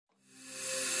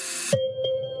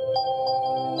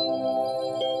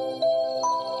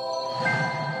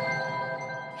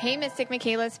Hey, Mystic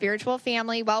Michaela, spiritual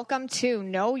family. Welcome to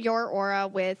Know Your Aura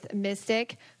with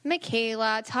Mystic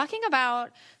Michaela, talking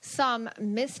about some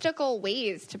mystical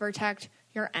ways to protect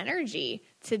your energy.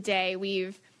 Today,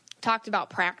 we've talked about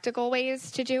practical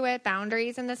ways to do it,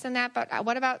 boundaries and this and that, but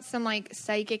what about some like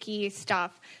psychic-y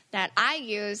stuff that I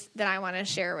use that I want to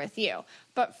share with you?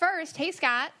 But first, hey,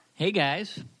 Scott. Hey,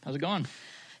 guys. How's it going?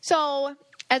 So,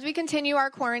 as we continue our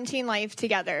quarantine life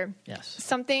together, yes,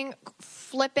 something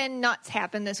flippin' nuts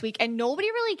happened this week, and nobody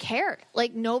really cared.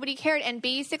 Like, nobody cared. And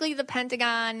basically, the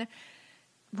Pentagon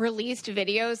released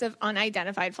videos of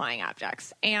unidentified flying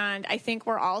objects. And I think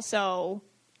we're also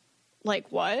like,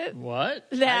 what? What?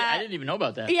 I didn't even know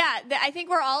about that. Yeah, I think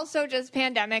we're also just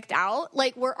pandemic'd out.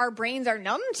 Like, our brains are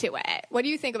numb to it. What do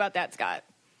you think about that, Scott?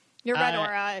 You're red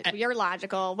aura. You're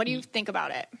logical. What do you think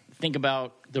about it? Think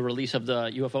about the release of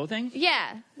the UFO thing?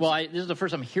 Yeah. Well, this is the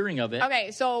first I'm hearing of it. Okay,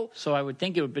 so I would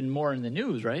think it would have been more in the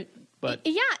news, right? But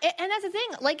yeah, and that's the thing.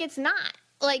 Like, it's not.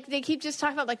 Like, they keep just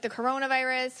talking about, like, the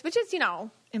coronavirus, which is,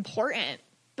 important.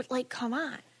 But, like, come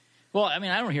on. Well, I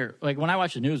mean, I don't hear, like, when I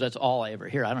watch the news, that's all I ever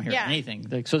hear. I don't hear anything.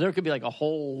 Like, so there could be, like,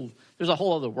 there's a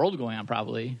whole other world going on,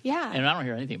 probably. Yeah. And I don't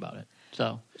hear anything about it.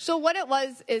 So what it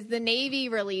was is the Navy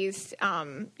released, this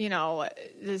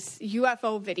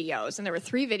UFO videos, and there were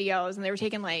 3 videos, and they were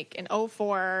taken like in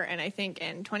 2004 and I think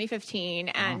in 2015,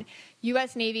 and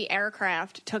U.S. Navy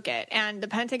aircraft took it, and the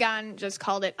Pentagon just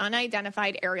called it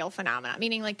unidentified aerial phenomena,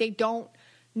 meaning like they don't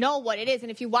know what it is. And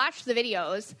if you watch the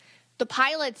videos, the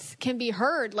pilots can be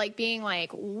heard like being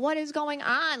like, what is going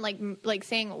on? Like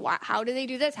saying, how do they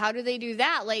do this? How do they do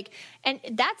that? Like, and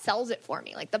that sells it for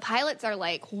me. Like, the pilots are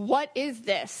like, what is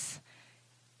this?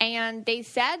 And they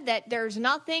said that there's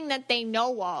nothing that they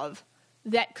know of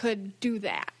that could do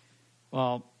that.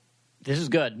 Well, this is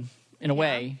good in a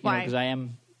way, Why? because I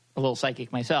am a little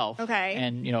psychic myself. Okay.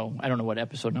 And, I don't know what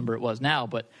episode number it was now,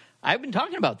 but I've been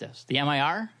talking about this, the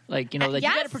MIR, like, yes. you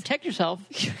got to protect yourself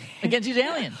against these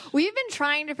aliens. We've been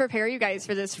trying to prepare you guys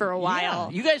for this for a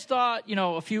while. Yeah. You guys thought,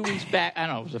 a few weeks back, I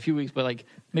don't know, it was a few weeks, but like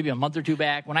maybe a month or two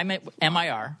back, when I met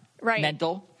MIR, right,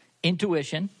 mental,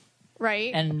 intuition,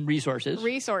 right, and resources.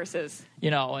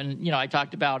 And, I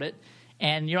talked about it,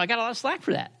 and, I got a lot of slack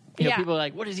for that. People are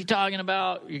like, what is he talking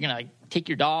about? You're going to like take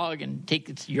your dog and take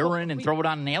its urine and throw it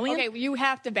on an alien? Okay, you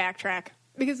have to backtrack.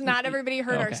 Because not everybody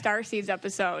heard our Starseeds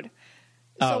episode.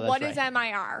 So what is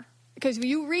MIR? Because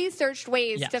you researched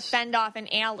ways to fend off an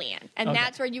alien. And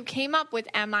that's where you came up with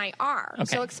MIR. Okay.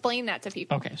 So explain that to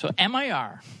people. Okay, so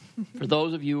MIR, for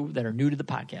those of you that are new to the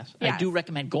podcast, I do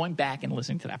recommend going back and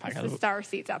listening to that podcast. It's the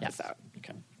Starseeds episode. Yes.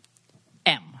 Okay.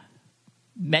 M,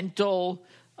 mental,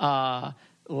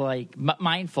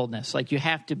 mindfulness. Like, you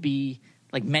have to be,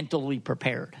 like, mentally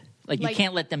prepared. Like, you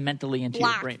can't let them mentally into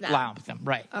your brain. Lock them,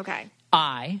 right. Okay.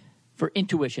 I, for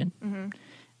intuition,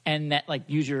 and that, like,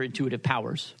 use your intuitive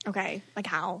powers. Okay, like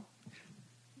how?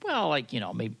 Well, like,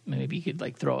 maybe you could,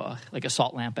 like, throw a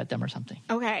salt lamp at them or something.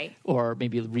 Okay. Or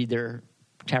maybe read their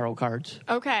tarot cards.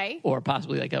 Okay. Or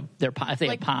possibly, like, if they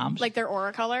have palms. Like their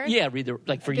aura color? Yeah, read their,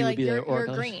 like, for you would be their aura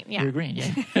colors. You're green, yeah. You're green,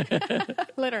 yeah.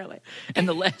 Literally. And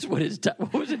the last one is,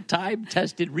 what was it?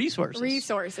 Time-tested resources.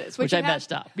 Resources. Which I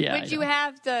messed up, yeah. Which you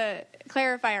have to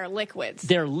clarify are liquids.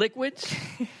 They're liquids.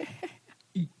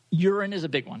 Urine is a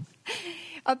big one.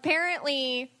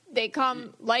 Apparently, they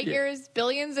come light years,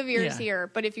 billions of years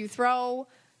here, but if you throw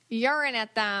urine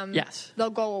at them,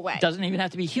 they'll go away. It doesn't even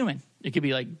have to be human. It could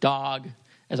be like dog,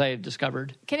 as I have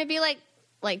discovered. Can it be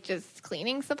like just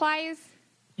cleaning supplies?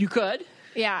 You could.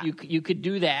 Yeah. You could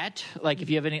do that. Like, if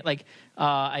you have any, like,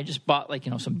 I just bought, like,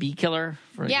 some bee killer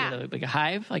for like a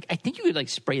hive. Like, I think you could, like,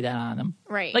 spray that on them.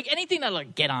 Right. Like, anything that'll,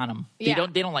 like, get on them. They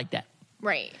don't like that.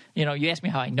 Right. You asked me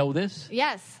how I know this.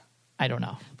 Yes. I don't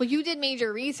know. Well, you did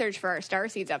major research for our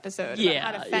Starseeds episode about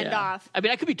how to fend off. I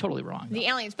mean, I could be totally wrong. The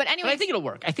aliens. But anyway. I think it'll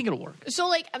work. So,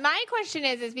 like, my question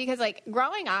is because, like,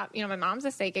 growing up, my mom's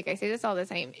a psychic. I say this all the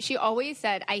time. She always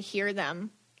said, I hear them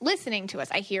listening to us.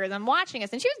 I hear them watching us.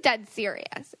 And she was dead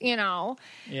serious,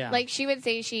 Yeah. Like, she would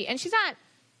say and she's not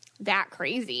that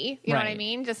crazy. You know what I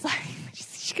mean? Just like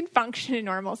she can function in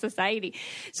normal society.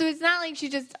 So it's not like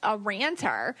she's just a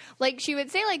ranter. Like, she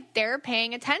would say, like, they're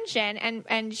paying attention,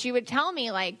 and she would tell me,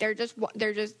 like, they're just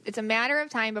it's a matter of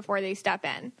time before they step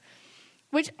in.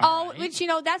 Which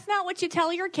that's not what you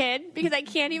tell your kid, because I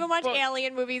can't even watch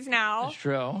alien movies now. That's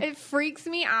true. It freaks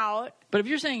me out. But if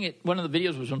you're saying one of the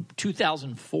videos was from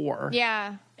 2004.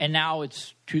 Yeah. And now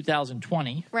it's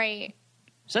 2020. Right.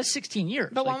 So that's 16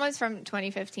 years. But one was from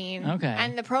 2015. Okay.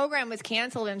 And the program was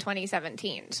canceled in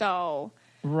 2017. So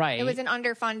Right. It was an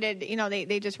underfunded,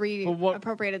 they just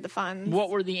reappropriated the funds. What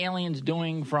were the aliens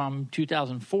doing from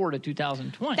 2004 to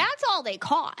 2020? That's all they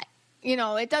caught.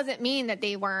 It doesn't mean that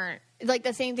they weren't, like,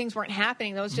 the same things weren't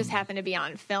happening. Those just happened to be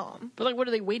on film. But, like, what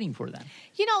are they waiting for then?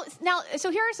 Now, so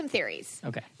here are some theories.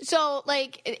 Okay. So,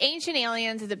 like, Ancient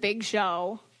Aliens is a big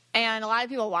show, and a lot of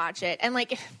people watch it. And,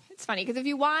 like, it's funny, because if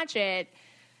you watch it,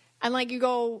 and, like, you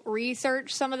go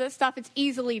research some of this stuff, it's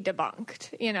easily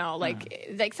debunked,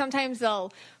 like sometimes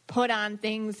they'll put on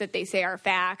things that they say are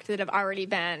fact that have already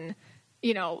been,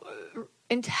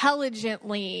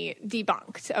 intelligently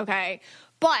debunked, okay?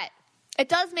 But it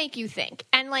does make you think.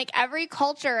 And, like, every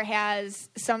culture has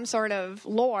some sort of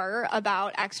lore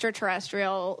about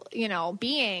extraterrestrial,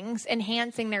 beings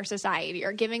enhancing their society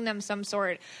or giving them some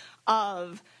sort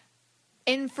of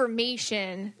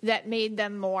information that made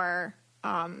them more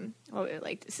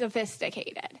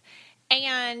sophisticated.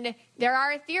 And there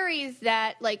are theories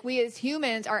that, like, we as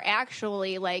humans are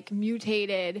actually, like,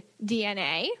 mutated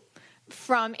DNA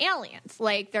from aliens.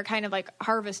 Like, they're kind of, like,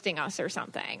 harvesting us or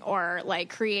something, or, like,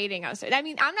 creating us. I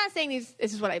mean, I'm not saying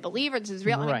this is what I believe or this is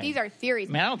real. Right. I mean, these are theories.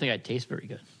 I mean, I don't think I'd taste very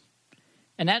good.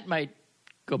 And that might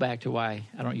go back to why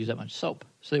I don't use that much soap,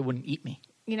 so they wouldn't eat me.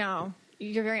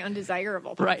 You're very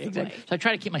undesirable, possibly. Right, exactly. So I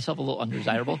try to keep myself a little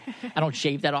undesirable. I don't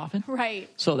shave that often. Right.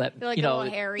 So that, You're, like, a little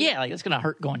hairy. Yeah, like, it's going to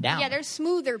hurt going down. Yeah, they're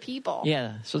smoother people.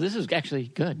 Yeah, so this is actually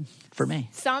good for me.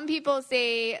 Some people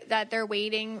say that they're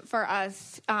waiting for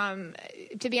us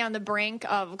to be on the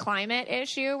brink of climate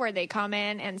issue where they come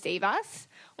in and save us,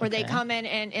 or they come in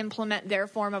and implement their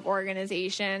form of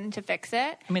organization to fix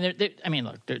it. I mean,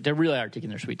 look, they really are taking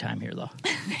their sweet time here, though.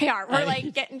 They are.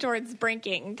 We're getting towards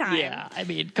brinking time. Yeah, I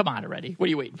mean, come on already. What are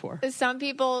you waiting for? Some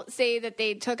people say that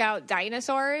they took out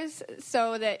dinosaurs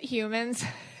so that humans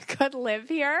could live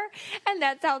here, and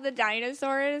that's how the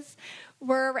dinosaurs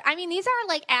were. I mean, these are,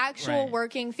 like, actual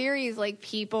working theories, like,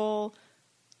 people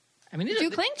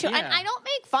do cling to. Yeah. And I don't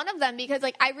make fun of them because,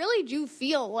 like, I really do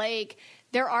feel like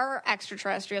there are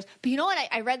extraterrestrials. But you know what?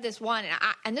 I read this one,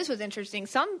 and this was interesting.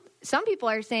 Some people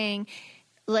are saying,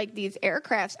 like, these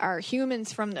aircrafts are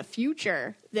humans from the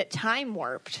future that time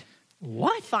warped.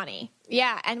 What? Funny.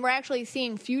 Yeah, and we're actually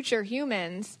seeing future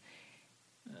humans.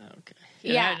 Okay.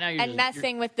 Yeah, now and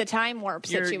messing with the time warp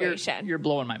situation. You're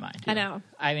blowing my mind. I know.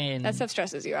 I mean, that stuff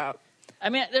stresses you out. I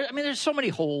mean, there's so many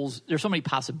holes. There's so many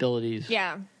possibilities.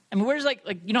 Yeah. I mean, where's like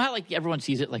how like everyone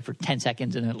sees it like for 10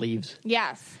 seconds and then it leaves?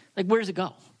 Yes. Like, where does it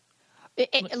go?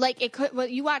 It could. Well,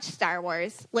 you watch Star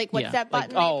Wars. Like, what's that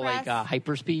button? Like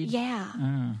hyperspeed.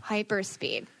 Yeah.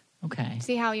 Hyperspeed. Okay.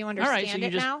 See how you understand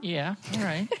it now? Yeah. All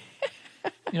right.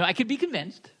 I could be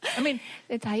convinced. I mean,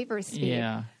 it's hyperspeed.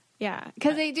 Yeah. Yeah,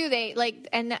 because they like,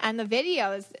 and the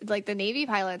videos, like, the Navy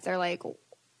pilots are like,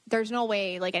 there's no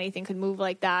way, like, anything could move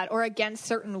like that, or against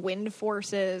certain wind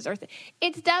forces, or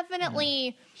it's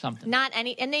definitely something. Not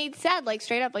any. And they said, like,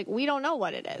 straight up, like, we don't know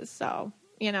what it is. So,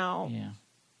 Yeah.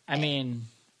 I mean,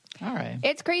 all right.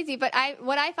 It's crazy, but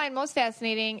what I find most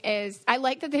fascinating is I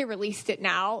like that they released it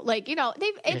now. Like,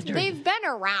 they've been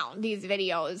around, these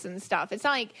videos and stuff. It's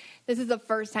not like this is the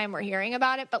first time we're hearing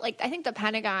about it, but, like, I think the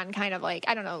Pentagon kind of, like,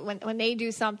 I don't know, when they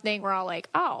do something, we're all like,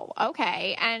 oh,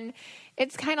 okay. And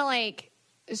it's kind of like,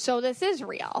 so this is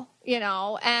real,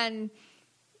 and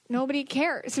nobody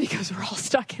cares because we're all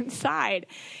stuck inside.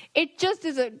 It just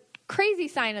is a crazy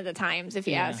sign of the times, if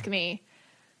you ask me.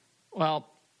 Well,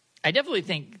 I definitely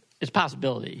think it's a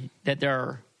possibility that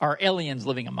there are aliens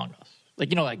living among us.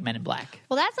 Like, like Men in Black.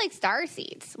 Well, that's like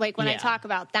starseeds, like when I talk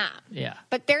about them. Yeah.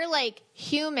 But they're like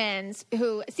humans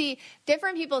who see,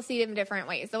 different people see them different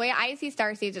ways. The way I see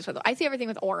starseeds is I see everything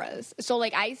with auras. So,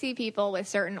 like, I see people with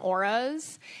certain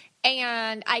auras,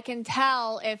 and I can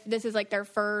tell if this is like their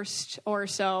first or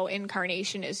so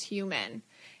incarnation as human.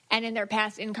 And in their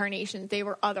past incarnations, they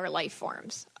were other life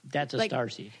forms. That's a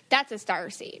starseed. That's a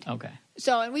starseed. Okay.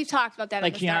 So, and we've talked about that.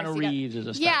 Like Keanu Reeves is a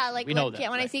starseed. Yeah, like we know that.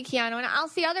 When I see Keanu, and I'll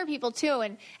see other people too,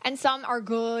 and some are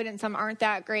good and some aren't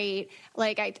that great.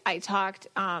 Like I talked,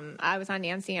 I was on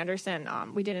Nancy Anderson.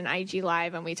 We did an IG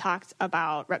Live, and we talked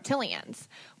about reptilians,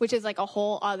 which is like a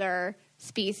whole other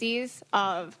species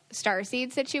of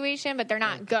starseed situation, but they're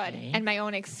not good. And my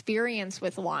own experience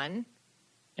with one.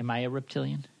 Am I a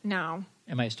reptilian? No.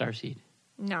 Am I a starseed?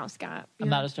 No, Scott. I'm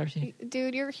not a starseed?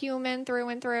 Dude, you're human through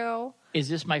and through. Is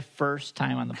this my first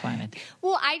time on the planet?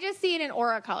 Well, I just see it in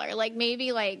aura color. Like,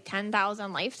 maybe like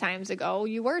 10,000 lifetimes ago,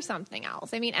 you were something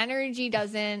else. I mean, energy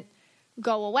doesn't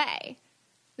go away.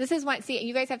 This is what, see,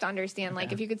 you guys have to understand,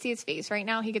 like, if you could see his face right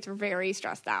now, he gets very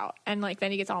stressed out. And, like,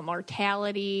 then he gets all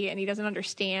mortality, and he doesn't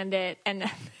understand it. And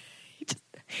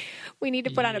we need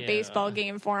to put on a baseball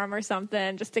game for him or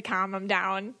something just to calm him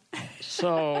down.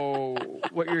 So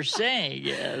what you're saying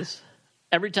is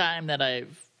every time that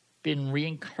I've been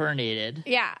reincarnated,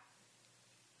 Yeah.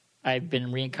 I've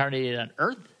been reincarnated on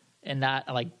Earth and not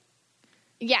like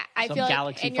Yeah, I some feel like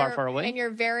galaxy far, far away? in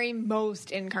your very most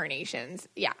incarnations,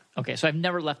 yeah. Okay, so I've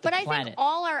never left the But I planet. think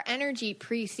all our energy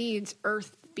precedes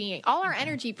Earth being. All our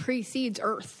energy precedes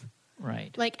Earth.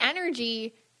 Right. Like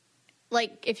energy,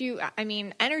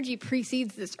 energy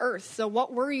precedes this Earth. So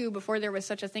what were you before there was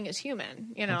such a thing as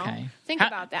human? You know, Okay. Think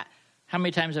about that. How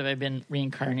many times have I been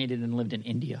reincarnated and lived in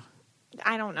India?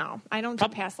 I don't know. I don't do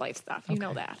past life stuff. You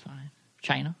know Okay, that. Fine.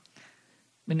 China? I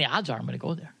mean, the odds are I'm going to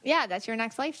go there. Yeah, that's your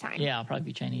next lifetime. Yeah, I'll probably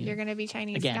be Chinese. You're going to be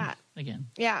Chinese again. Scott. Again.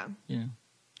 Yeah. Yeah.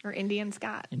 Or Indian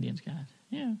Scott. Indian Scott.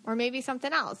 Yeah. Or maybe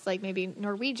something else, like maybe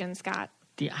Norwegian Scott.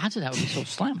 The odds of that would be so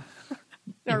slim.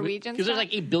 Norwegian Because there's Scott?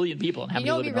 like 8 billion people. And You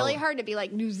know, it'd be really Norway. hard to be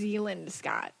like New Zealand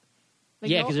Scott. Like,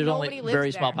 Yeah, because there's only nobody a lives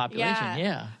very there. small population.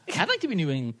 Yeah. I'd like to be New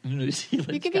Zealand You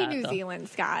could Scott, be New though. Zealand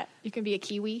Scott. You can be a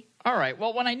Kiwi. All right.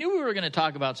 Well, when I knew we were going to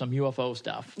talk about some UFO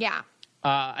stuff, Yeah.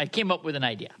 I came up with an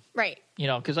idea. Right. You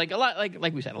know, because like a lot,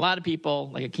 like we said, a lot of people,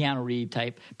 like a Keanu Reeves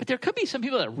type, but there could be some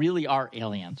people that really are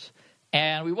aliens.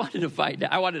 And we wanted to find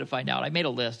out. I wanted to find out. I made a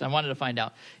list. I wanted to find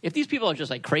out if these people are just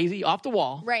like crazy off the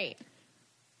wall, Right.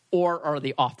 or are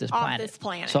they off this Off planet? this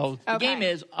planet. So the Okay. game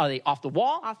is: are they off the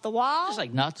wall, Off the wall. just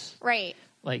like nuts, Right.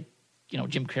 like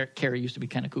Jim Carrey used to be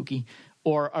kind of kooky,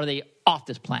 or are they off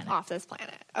this planet? Off this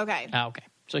planet. Okay. Okay.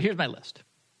 So here's my list.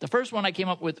 The first one I came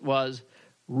up with was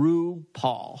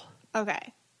RuPaul.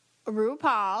 Okay.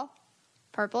 RuPaul,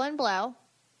 purple and blue,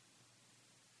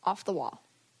 off the wall.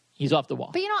 He's off the wall.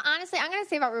 But honestly, I'm going to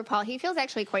say about RuPaul, he feels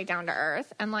actually quite down to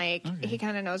earth, and he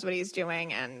kind of knows what he's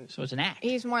doing, and So it's an act.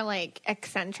 he's more like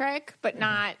eccentric, but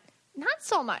not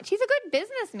so much. He's a good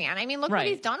businessman. I mean, look what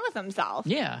Right. he's done with himself.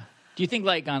 Yeah. Do you think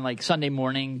like on like Sunday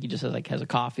morning he just has a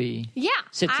coffee? Yeah,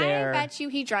 Sits there. I bet you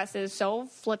he dresses so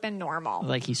flippin' normal.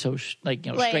 Like he's so Like-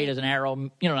 straight as an arrow.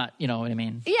 You know what I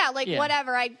mean? Yeah, Yeah.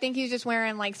 whatever. I think he's just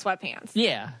wearing like sweatpants.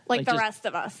 Yeah. Like the just- rest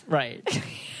of us. Right.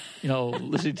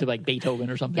 Listening to like Beethoven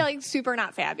or something. Yeah, like super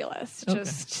not fabulous. Okay.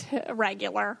 Just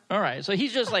regular. All right. So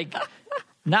he's just like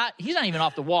he's not even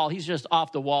off the wall. He's just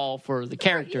off the wall for the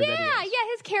character that he is.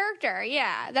 Yeah, his character.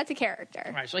 Yeah, that's a character.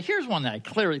 All right. So here's one that I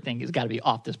clearly think has got to be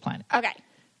off this planet. Okay.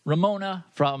 Ramona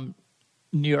from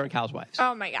New York Housewives.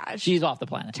 Oh my gosh. She's off the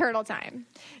planet. Turtle time.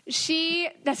 You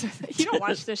don't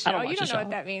watch this I show. don't watch You don't the know show.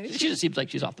 what that means. She just seems like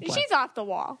she's off the planet. She's off the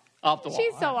wall. Off the wall.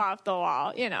 She's so All right. off the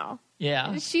wall,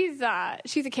 Yeah. She's a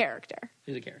character.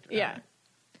 She's a character. Yeah.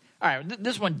 All right.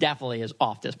 This one definitely is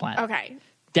off this planet. Okay.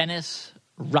 Dennis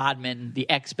Rodman, the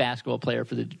ex-basketball player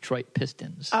for the Detroit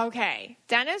Pistons. Okay.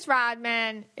 Dennis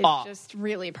Rodman is Oh. just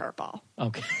really purple.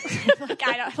 Okay.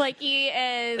 He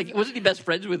is. Wasn't he best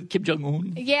friends with Kim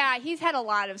Jong-un? Yeah, he's had a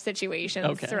lot of situations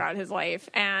Okay. throughout his life.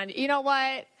 And you know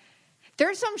what?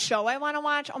 There's some show I want to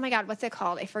watch. Oh my God, what's it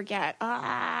called? I forget.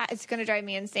 It's going to drive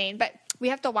me insane. But we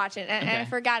have to watch it. And I Okay.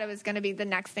 forgot it was going to be the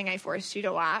next thing I forced you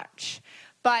to watch.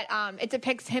 But it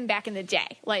depicts him back in the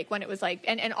day, like when it was like,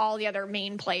 and all the other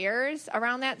main players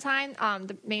around that time.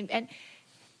 And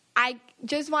I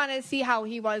just want to see how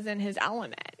he was in his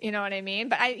element. You know what I mean?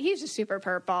 But he's just super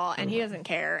purple, and he doesn't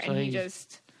care. So And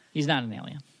he's not an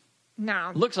alien.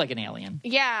 no. Looks like an alien.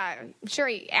 Yeah, sure.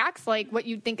 He acts like what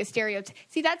you'd think a stereotype.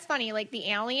 See, that's funny. Like the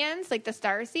aliens, like the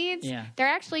starseeds, Yeah. they're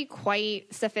actually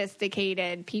quite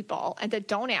sophisticated people and that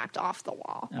don't act off the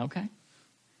wall. Okay.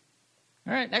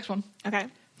 All right, next one. Okay.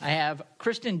 I have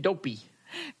Kristen Dopey.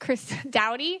 Chris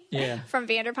Dowdy Yeah. from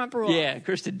Vanderpump Rules. Yeah,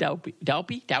 Kristen Dopey.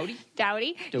 Dowdy? Dowdy?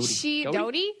 Doty. She,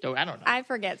 Doty? Dowdy? I don't know. I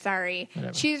forget, sorry.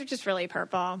 Whatever. She's just really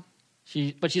purple.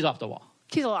 But she's off the wall.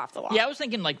 She's a little off the wall. Yeah, I was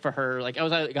thinking like for her, like I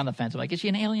was like, on the fence. I'm like, is she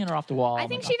an alien or off the wall? I I'm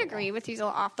think like, she'd off the agree wall. with she's a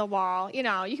little off the wall. You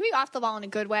know, you can be off the wall in a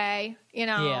good way. You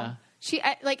know, Yeah.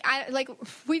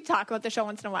 We talk about the show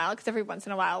once in a while because every once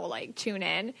in a while we'll like tune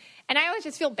in, and I always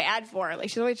just feel bad for her. Like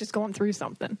she's always just going through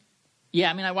something. Yeah,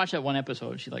 I mean, I watched that one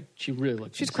episode. She really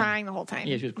looked. She was insane. crying the whole time.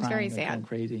 Yeah, she was It was crying. very like, sad. going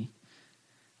crazy.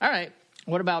 All right.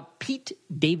 What about Pete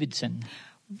Davidson?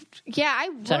 Yeah, I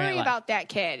Saturday worry Night Live. about that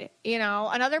kid. You know,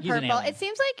 another He's an purple. alien. It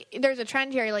seems like there's a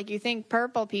trend here. Like you think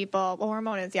purple people, well,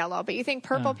 Ramona's yellow, but you think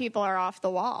purple people are off the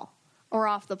wall or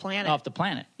off the planet. Off the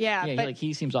planet. Yeah, Yeah, but like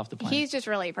he seems off the planet. He's just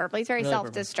really purple. He's very Really purple.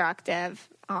 self-destructive.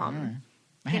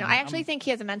 Man, I actually think he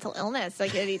has a mental illness,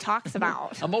 like that he talks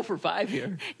about. I'm 0 for 5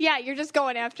 here. Yeah, you're just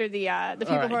going after the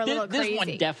people All right. who are a little this crazy.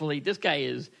 one definitely. This guy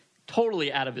is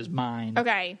totally out of his mind.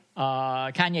 Okay.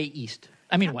 Kanye East.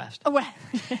 I mean West. Well,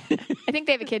 I think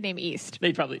they have a kid named East.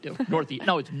 They probably do.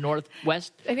 No, it's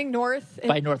Northwest I think North.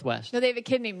 by Northwest. No, they have a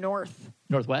kid named North.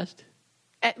 Northwest.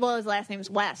 Well, his last name's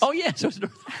West. Oh, yeah. So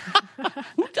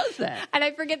who does that? And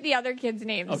I forget the other kids'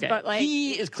 names, Okay. but like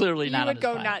He is clearly not on you would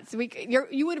go his nuts.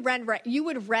 You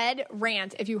would red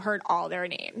rant if you heard all their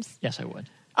names. Yes, I would.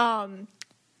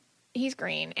 He's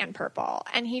green and purple,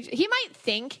 and he might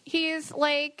think he's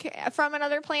like from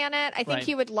another planet. I think Right.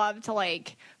 he would love to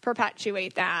like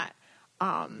perpetuate that,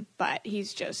 but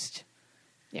he's just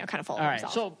kind of full of All right.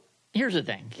 himself. So here's the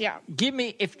thing. Yeah. Give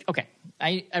me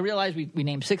I realize we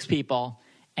named 6 people,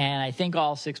 and I think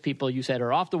all 6 people you said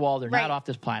are off the wall. They're Right. not off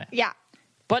this planet. Yeah.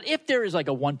 But if there is like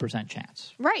a 1%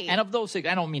 chance, Right. And of those 6,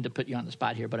 I don't mean to put you on the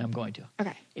spot here, but I'm going to.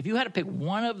 Okay. If you had to pick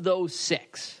one of those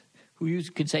 6 who you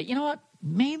could say, you know what,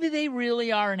 maybe they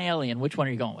really are an alien, which one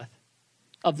are you going with?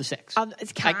 Of the 6, I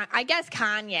guess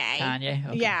Kanye. Kanye.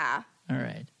 Okay. Yeah. All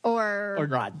right. Or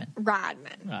Rodman.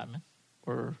 Rodman.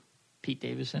 Or Pete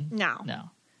Davidson. No.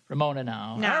 Ramona.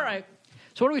 No. No. All right.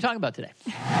 So what are we talking about today?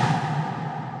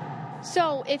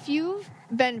 So if you've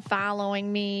been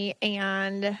following me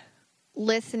and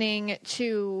listening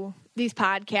to these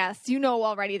podcasts, you know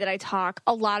already that I talk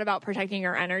a lot about protecting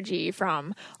your energy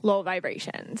from low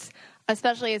vibrations,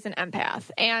 especially as an empath.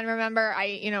 And remember,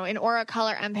 in aura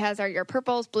color, empaths are your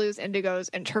purples, blues, indigos,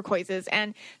 and turquoises.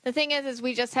 And the thing is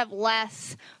we just have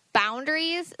less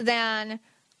boundaries than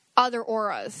other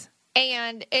auras.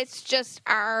 And it's just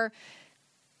our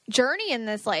journey in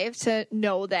this life to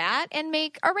know that and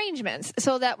make arrangements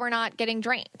so that we're not getting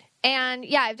drained. And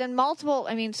yeah, I've done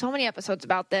so many episodes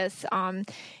about this,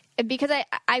 because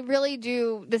I really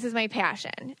do, this is my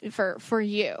passion for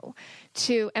you,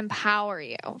 to empower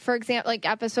you. For example, like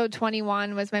episode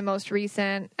 21 was my most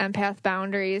recent Empath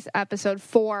Boundaries. Episode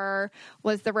 4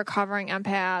 was the Recovering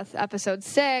Empath. Episode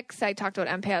 6, I talked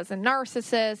about empaths and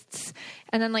narcissists.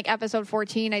 And then like episode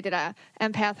 14, I did a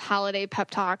Empath Holiday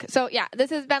Pep Talk. So yeah,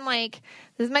 this is my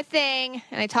thing,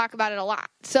 and I talk about it a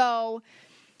lot. So,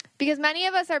 because many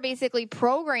of us are basically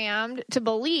programmed to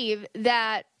believe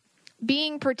that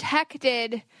being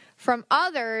protected from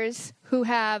others who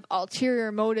have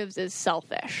ulterior motives is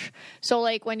selfish. So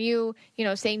like when you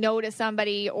say no to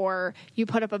somebody, or you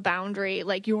put up a boundary,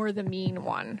 like you're the mean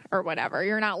one or whatever,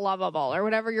 you're not lovable or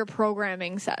whatever your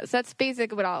programming says. That's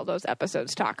basically what all those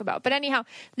episodes talk about. But anyhow,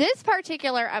 this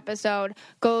particular episode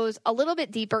goes a little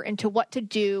bit deeper into what to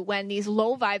do when these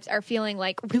low vibes are feeling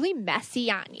like really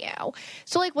messy on you.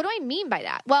 So like, what do I mean by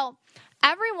that? Well,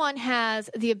 everyone has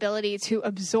the ability to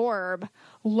absorb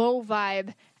low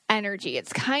vibe energy.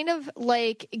 It's kind of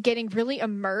like getting really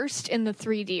immersed in the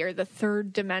 3D or the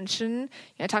third dimension.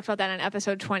 I talked about that in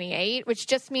episode 28, which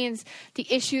just means the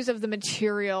issues of the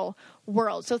material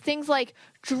world. So things like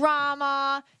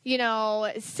drama,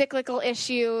 cyclical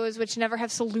issues, which never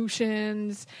have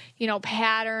solutions,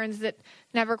 patterns that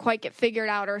never quite get figured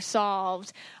out or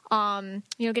solved,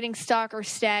 getting stuck or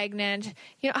stagnant,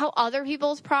 how other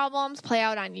people's problems play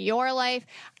out on your life.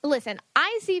 Listen,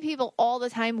 I see people all the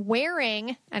time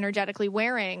energetically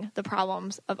wearing the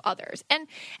problems of others. And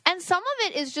some of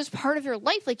it is just part of your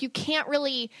life. Like you can't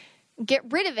really get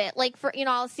rid of it. Like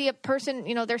I'll see a person,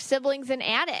 their sibling's an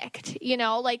addict,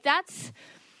 like that's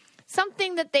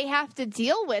something that they have to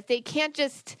deal with. They can't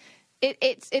just,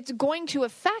 it's going to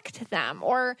affect them.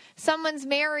 Or someone's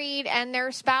married and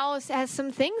their spouse has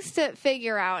some things to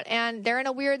figure out and they're in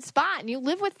a weird spot and you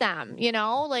live with them,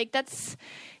 like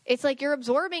it's like you're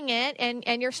absorbing it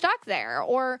and you're stuck there.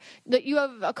 Or that you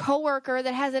have a coworker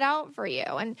that has it out for you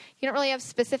and you don't really have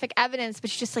specific evidence,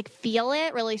 but you just like feel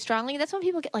it really strongly. That's when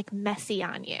people get like messy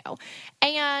on you.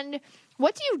 And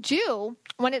what do you do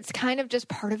when it's kind of just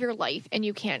part of your life and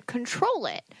you can't control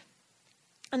it?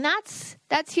 And that's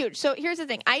huge. So here's the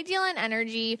thing. I deal in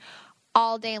energy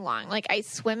all day long. Like I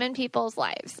swim in people's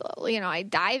lives. I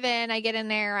dive in, I get in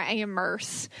there, I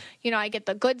immerse. I get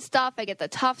the good stuff, I get the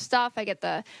tough stuff, I get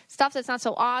the stuff that's not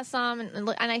so awesome, and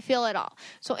I feel it all.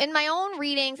 So in my own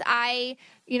readings, I,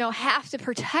 have to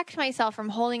protect myself from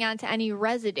holding on to any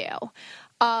residue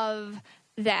of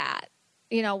that,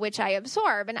 which I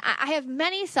absorb. And I have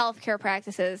many self-care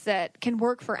practices that can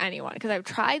work for anyone because I've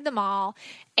tried them all.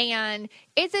 And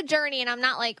it's a journey, and I'm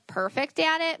not like perfect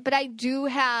at it, but I do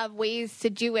have ways to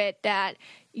do it that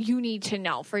you need to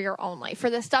know for your own life, for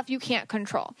the stuff you can't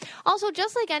control. Also,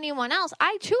 just like anyone else,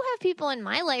 I too have people in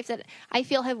my life that I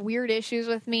feel have weird issues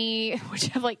with me, which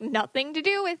have like nothing to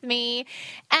do with me.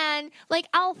 And like,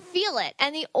 I'll feel it.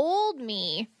 And the old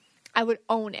me I would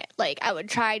own it. Like, I would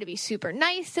try to be super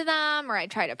nice to them, or I'd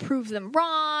try to prove them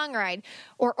wrong,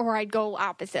 or I'd go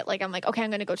opposite. Like, I'm like, okay, I'm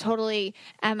going to go totally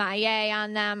MIA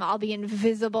on them. I'll be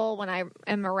invisible when I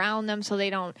am around them so they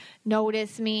don't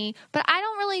notice me. But I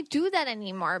don't really do that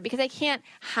anymore because I can't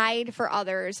hide for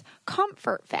others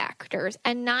comfort factors,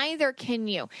 and neither can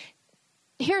you.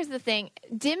 Here's the thing.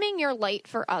 Dimming your light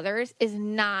for others is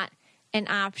not an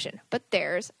option, but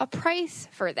there's a price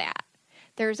for that.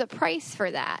 There's a price for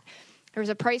that. There's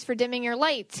a price for dimming your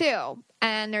light, too.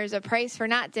 And there's a price for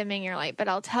not dimming your light. But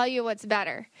I'll tell you what's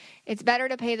better. It's better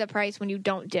to pay the price when you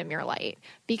don't dim your light,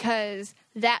 because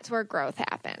that's where growth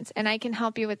happens. And I can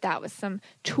help you with that with some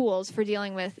tools for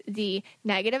dealing with the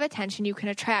negative attention you can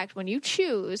attract when you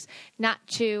choose not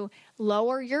to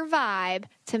lower your vibe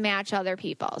to match other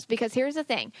people's. Because here's the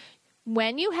thing.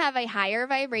 When you have a higher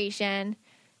vibration,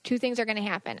 two things are going to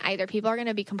happen. Either people are going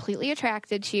to be completely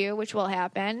attracted to you, which will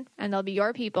happen, and they'll be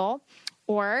your people,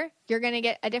 or you're going to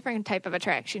get a different type of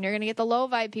attraction. You're going to get the low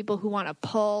vibe people who want to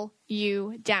pull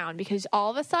you down because all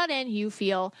of a sudden you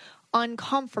feel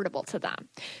uncomfortable to them.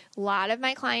 A lot of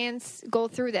my clients go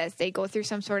through this. They go through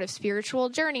some sort of spiritual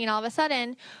journey, and all of a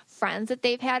sudden friends that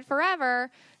they've had forever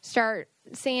start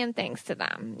saying things to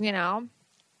them,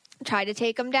 try to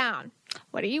take them down.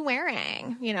 What are you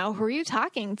wearing? Who are you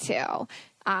talking to?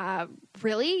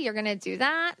 Really? You're going to do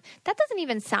that? That doesn't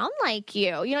even sound like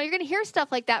you. You're going to hear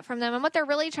stuff like that from them. And what they're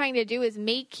really trying to do is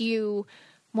make you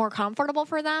more comfortable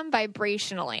for them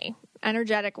vibrationally,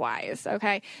 energetic wise.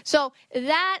 Okay. So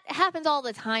that happens all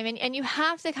the time. And you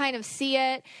have to kind of see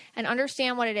it and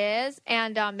understand what it is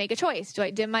and make a choice. Do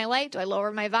I dim my light? Do I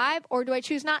lower my vibe? Or do I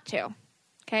choose not to?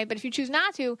 Okay. But if you choose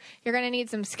not to, you're going to need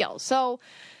some skills. So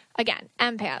again,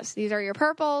 empaths, these are your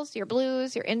purples, your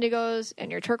blues, your indigos,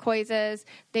 and your turquoises.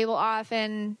 They will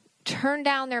often turn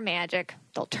down their magic.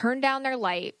 They'll turn down their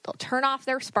light. They'll turn off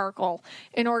their sparkle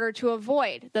in order to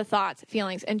avoid the thoughts,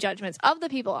 feelings, and judgments of the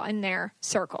people in their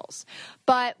circles.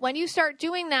 But when you start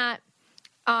doing that,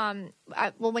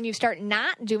 when you start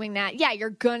not doing that, yeah,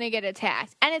 you're going to get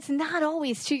attacked. And it's not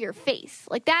always to your face.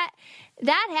 Like that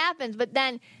happens, but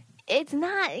then it's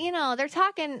not, they're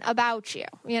talking about you,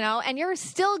 and you're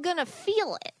still going to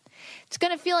feel it. It's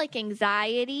going to feel like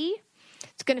anxiety.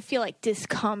 It's going to feel like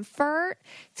discomfort.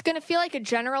 It's going to feel like a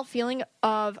general feeling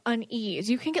of unease.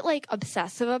 You can get like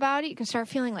obsessive about it. You can start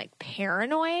feeling like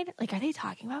paranoid. Like, are they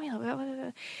talking about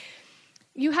me?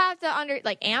 You have to am I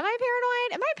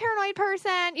paranoid? Am I a paranoid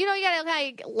person? You got to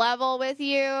like level with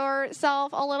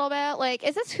yourself a little bit. Like,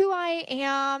 is this who I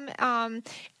am? Am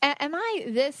I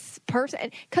this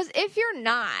person? Because if you're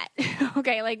not,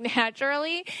 okay, like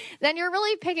naturally, then you're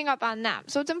really picking up on them.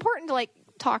 So it's important to like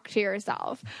talk to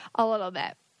yourself a little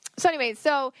bit. So anyway,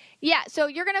 so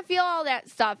you're going to feel all that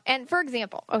stuff. And for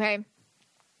example, okay,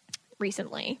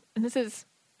 recently, and this is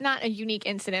not a unique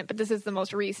incident, but this is the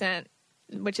most recent,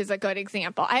 which is a good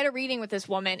example. I had a reading with this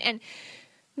woman, and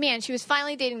man, she was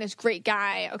finally dating this great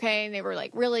guy, okay? And they were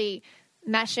like really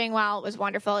meshing well. It was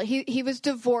wonderful. He was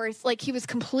divorced. Like, he was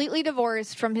completely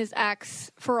divorced from his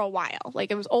ex for a while. Like,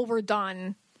 it was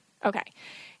overdone. Okay.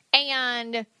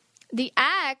 And the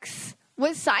ex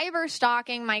was cyber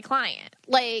stalking my client.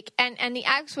 Like, and the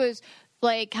ex was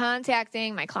like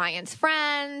contacting my client's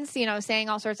friends, saying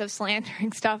all sorts of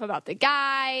slandering stuff about the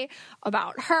guy,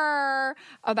 about her,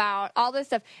 about all this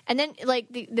stuff. And then like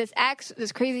this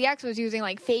crazy ex was using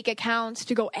like fake accounts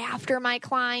to go after my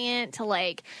client, to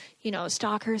like,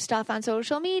 stalk her stuff on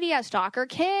social media, stalk her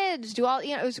kids, do all,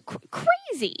 it was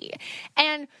crazy.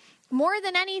 And more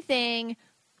than anything,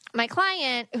 my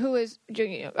client, who is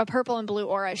a purple and blue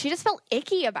aura, she just felt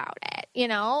icky about it,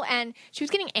 and she was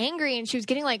getting angry, and she was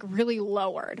getting like really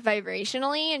lowered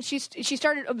vibrationally, and she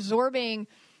started absorbing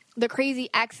the crazy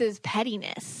ex's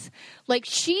pettiness.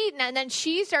 And then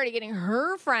she started getting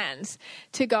her friends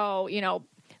to go,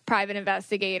 private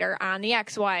investigator on the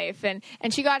ex-wife, and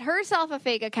she got herself a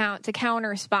fake account to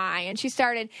counter spy, and she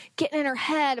started getting in her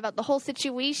head about the whole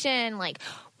situation, like,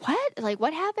 what? Like,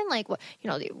 what happened? Like, what,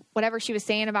 whatever she was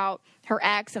saying about her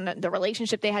ex and the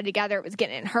relationship they had together, it was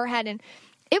getting in her head, and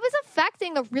it was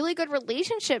affecting the really good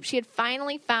relationship she had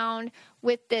finally found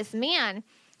with this man.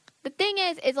 The thing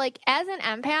is like, as an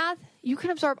empath, you can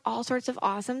absorb all sorts of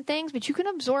awesome things, but you can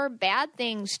absorb bad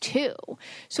things too.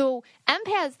 So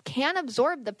empaths can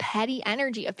absorb the petty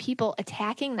energy of people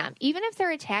attacking them. Even if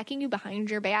they're attacking you behind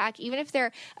your back, even if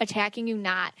they're attacking you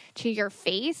not to your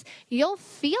face, you'll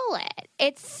feel it.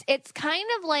 It's kind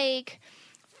of like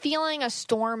feeling a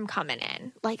storm coming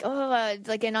in, like, oh,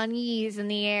 like an unease in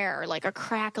the air, like a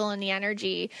crackle in the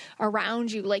energy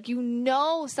around you, like, you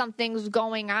know, something's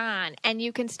going on, and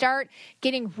you can start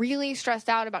getting really stressed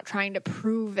out about trying to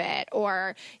prove it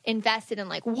or invested in,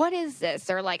 like, what is this?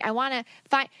 Or like, I want to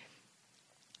find,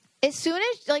 as soon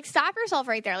as, like, stop yourself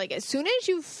right there. Like, as soon as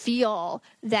you feel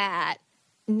that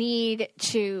need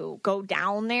to go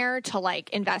down there to,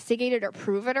 like, investigate it or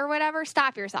prove it or whatever,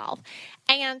 stop yourself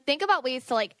and think about ways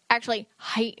to, like, actually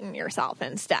heighten yourself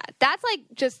instead. That's like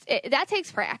that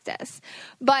takes practice.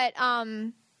 But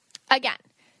again,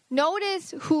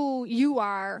 notice who you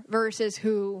are versus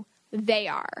who they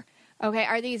are. Okay,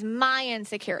 are these my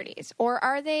insecurities or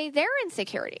are they their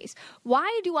insecurities?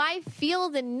 Why do I feel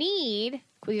the need,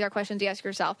 these are questions you ask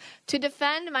yourself, to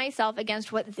defend myself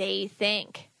against what they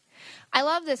think? I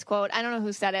love this quote. I don't know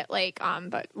who said it, like,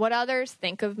 but what others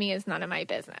think of me is none of my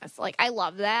business. Like, I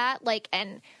love that. Like,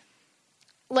 and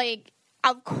like,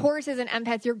 of course, as an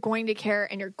empath, you're going to care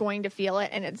and you're going to feel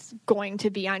it and it's going to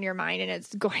be on your mind and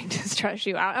it's going to stress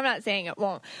you out. I'm not saying it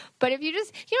won't, but if you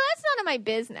just, that's none of my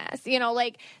business,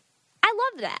 like,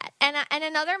 I love that. And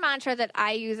another mantra that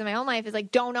I use in my own life is,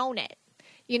 like, don't own it.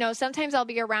 Sometimes I'll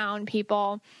be around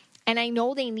people and I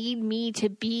know they need me to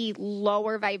be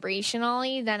lower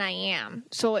vibrationally than I am.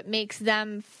 So it makes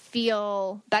them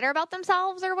feel better about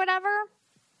themselves or whatever.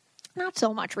 Not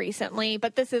so much recently,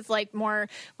 but this is like more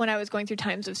when I was going through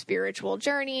times of spiritual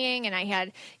journeying and I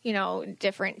had,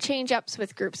 different change ups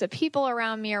with groups of people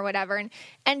around me or whatever.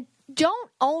 And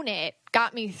don't own it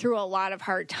got me through a lot of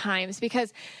hard times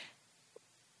because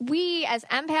we as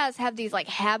empaths have these, like,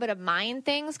 habit of mind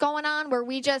things going on where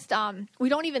we just, we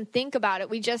don't even think about it.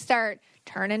 We just start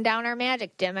turning down our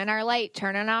magic, dimming our light,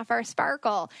 turning off our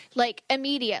sparkle. Like,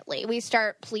 immediately we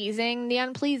start pleasing the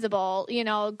unpleasable,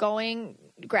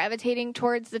 gravitating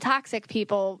towards the toxic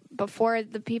people before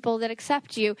the people that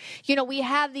accept you. We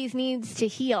have these needs to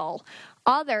heal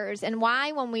others. And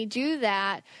why, when we do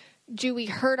that, do we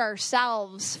hurt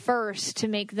ourselves first to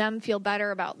make them feel better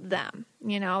about them?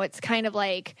 It's kind of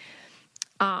like,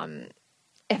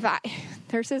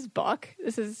 there's this book,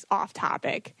 this is off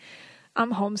topic.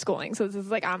 I'm homeschooling, so this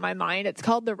is, like, on my mind. It's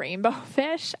called The Rainbow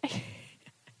Fish. And,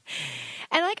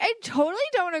 like, I totally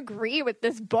don't agree with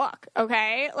this book,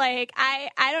 okay? Like, I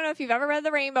don't know if you've ever read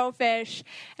The Rainbow Fish,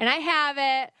 and I have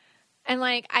it. And,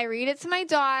 like, I read it to my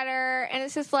daughter, and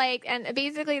it's just like, and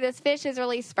basically this fish is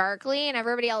really sparkly, and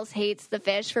everybody else hates the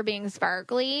fish for being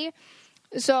sparkly.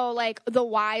 So, like, the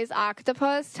wise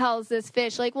octopus tells this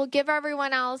fish, like, well, give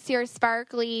everyone else your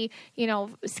sparkly,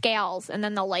 scales, and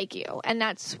then they'll like you. And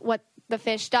that's what the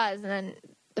fish does, and then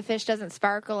the fish doesn't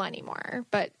sparkle anymore,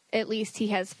 but at least he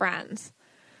has friends.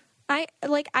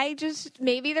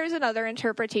 Maybe there's another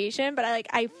interpretation, but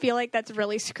I feel like that's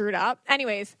really screwed up.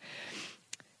 Anyways,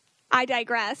 I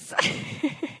digress.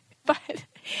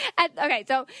 Okay,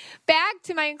 so back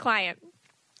to my client.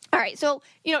 All right, so,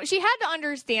 she had to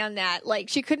understand that, like,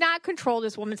 she could not control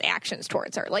this woman's actions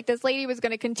towards her. Like, this lady was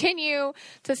going to continue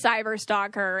to cyber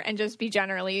stalk her and just be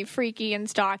generally freaky and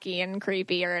stalky and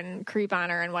creepy and creep on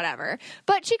her and whatever.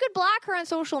 But she could block her on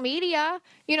social media.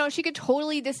 She could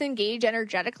totally disengage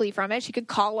energetically from it. She could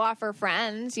call off her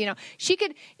friends. She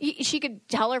could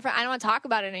tell her friend, I don't want to talk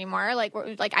about it anymore. Like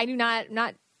I do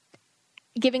not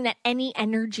giving that any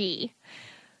energy.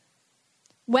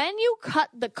 When you cut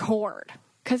the cord,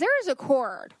 because there is a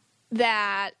cord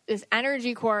that is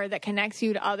energy cord that connects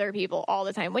you to other people all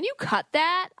the time. When you cut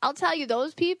that, I'll tell you,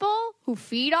 those people who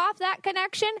feed off that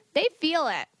connection, they feel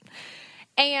it.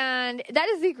 And that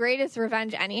is the greatest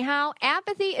revenge anyhow.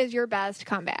 Apathy is your best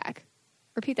comeback.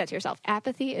 Repeat that to yourself.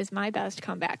 Apathy is my best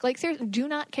comeback. Like, seriously, do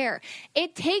not care.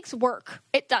 It takes work.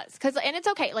 It does. And it's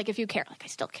okay. Like, if you care, like, I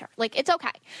still care. Like, it's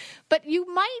okay. But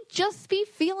you might just be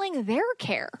feeling their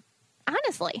care.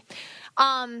 Honestly.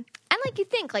 And, like, you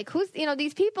think, like, who's,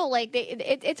 these people, like,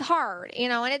 it's hard,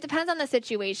 and it depends on the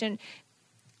situation.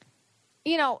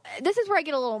 This is where I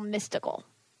get a little mystical.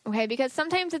 Okay, because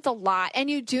sometimes it's a lot, and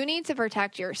you do need to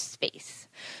protect your space.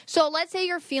 So let's say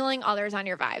you're feeling others on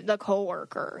your vibe, the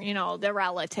coworker, the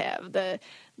relative,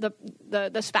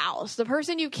 the spouse, the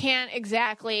person you can't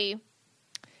exactly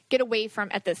get away from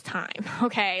at this time.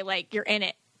 Okay, like, you're in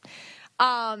it.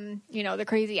 The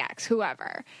crazy ex,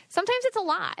 whoever. Sometimes it's a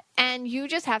lot, and you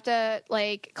just have to,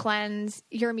 like, cleanse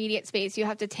your immediate space. You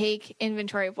have to take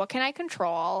inventory of what can I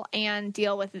control and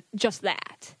deal with just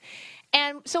that.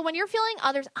 And so when you're feeling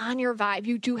others on your vibe,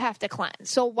 you do have to cleanse.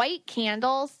 So white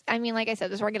candles, like I said,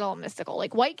 this is where I get a little mystical.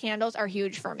 Like, white candles are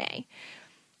huge for me.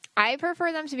 I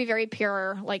prefer them to be very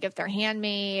pure, like if they're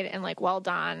handmade and like well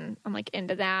done. I'm like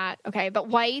into that. Okay. But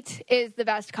white is the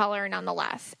best color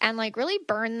nonetheless. And like really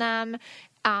burn them.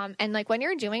 And like when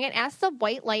you're doing it, ask the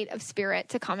white light of spirit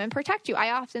to come and protect you.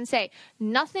 I often say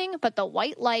nothing but the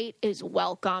white light is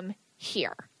welcome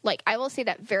here. Like I will say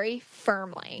that very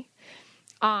firmly,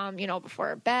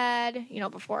 before bed,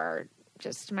 before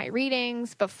just my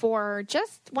readings, before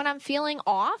just when I'm feeling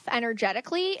off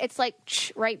energetically, it's like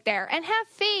right there. And have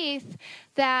faith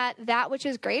that which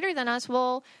is greater than us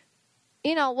will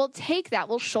take that,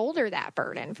 will shoulder that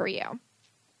burden for you.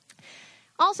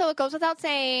 Also, it goes without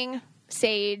saying,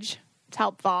 sage, it's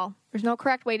helpful. There's no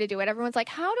correct way to do it. Everyone's like,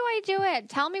 how do I do it?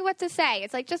 Tell me what to say.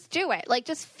 It's like, just do it. Like,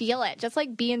 just feel it. Just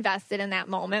like be invested in that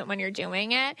moment when you're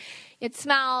doing it. It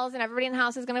smells and everybody in the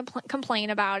house is going to complain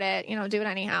about it. Do it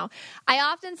anyhow. I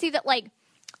often see that like,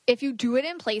 if you do it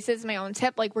in places, my own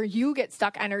tip, like where you get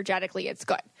stuck energetically, it's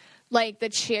good. Like the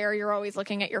chair you're always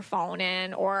looking at your phone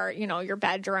in, or, your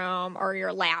bedroom or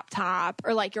your laptop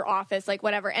or like your office, like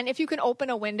whatever. And if you can open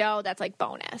a window, that's like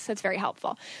bonus. That's very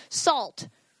helpful. Salt.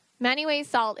 Many ways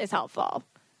salt is helpful.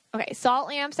 Okay, salt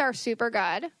lamps are super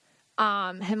good.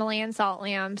 Himalayan salt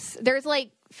lamps. There's like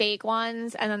fake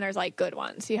ones and then there's like good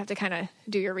ones. So you have to kind of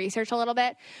do your research a little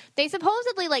bit. They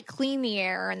supposedly like clean the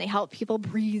air and they help people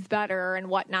breathe better and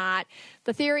whatnot.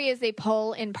 The theory is they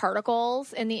pull in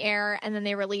particles in the air and then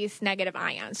they release negative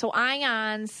ions. So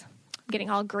ions, I'm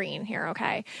getting all green here,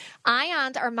 okay?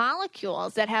 Ions are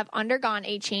molecules that have undergone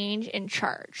a change in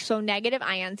charge. So negative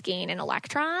ions gain an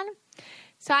electron.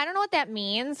 So I don't know what that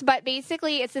means, but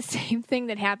basically it's the same thing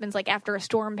that happens like after a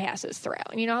storm passes through.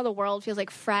 And you know how the world feels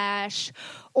like fresh,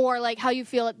 or like how you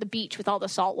feel at the beach with all the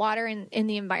salt water in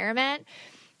the environment.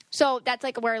 So that's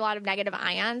like where a lot of negative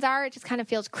ions are. It just kind of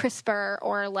feels crisper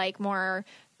or like more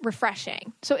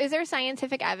refreshing. So is there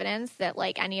scientific evidence that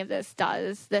like any of this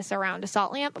does this around a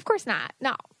salt lamp? Of course not.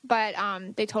 No. But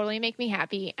they totally make me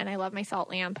happy and I love my salt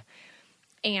lamp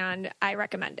and I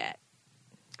recommend it.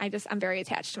 I'm very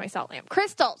attached to my salt lamp.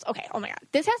 Crystals. Okay. Oh my God.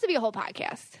 This has to be a whole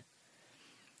podcast.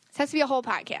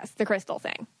 The crystal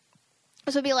thing.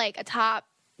 This would be like a top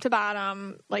to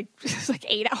bottom, like just like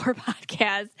 8-hour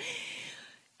podcast.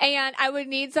 And I would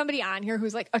need somebody on here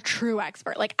who's like a true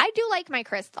expert. Like I do like my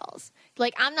crystals.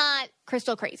 Like I'm not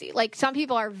crystal crazy. Like some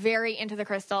people are very into the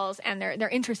crystals and they're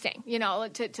interesting,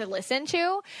 to listen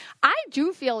to. I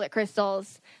do feel that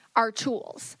crystals are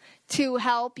tools to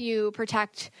help you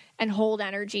protect and hold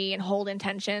energy and hold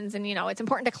intentions. And, it's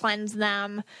important to cleanse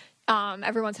them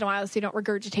every once in a while so you don't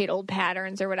regurgitate old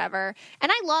patterns or whatever. And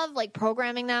I love like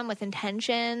programming them with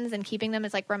intentions and keeping them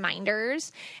as like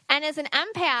reminders. And as an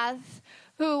empath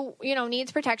who,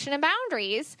 needs protection and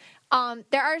boundaries,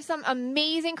 there are some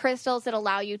amazing crystals that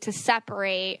allow you to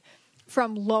separate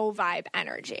from low vibe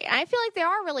energy. And I feel like they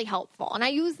are really helpful and I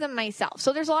use them myself.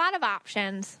 So there's a lot of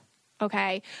options.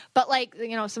 Okay. But like,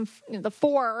 the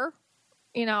 4,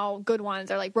 good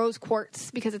ones are like rose quartz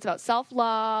because it's about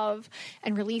self-love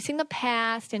and releasing the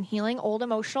past and healing old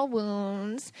emotional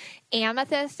wounds.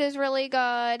 Amethyst is really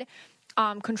good.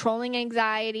 Controlling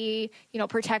anxiety,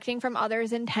 protecting from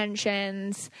others'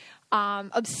 intentions.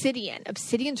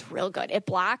 Obsidian's real good. It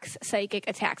blocks psychic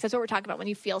attacks. That's what we're talking about. When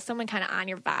you feel someone kind of on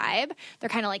your vibe, they're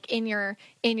kind of like in your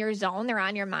zone. They're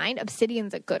on your mind.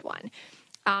 Obsidian's a good one.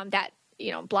 That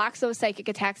blocks those psychic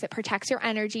attacks. It protects your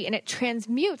energy and it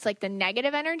transmutes like the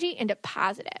negative energy into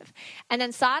positive. And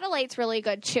then sodalite's really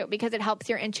good too because it helps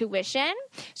your intuition.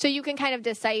 So you can kind of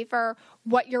decipher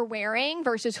what you're wearing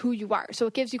versus who you are. So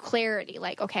it gives you clarity.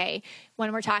 Like, okay,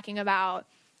 when we're talking about,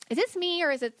 is this me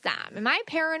or is it them? Am I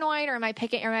paranoid or am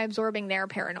I absorbing their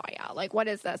paranoia? Like, what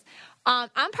is this?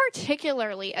 I'm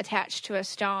particularly attached to a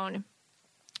stone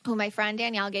who my friend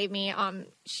Danielle gave me.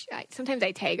 Sometimes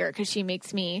I tag her because she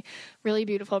makes me really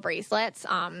beautiful bracelets.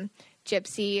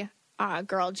 Gypsy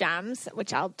Girl Gems,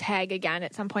 which I'll tag again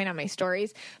at some point on my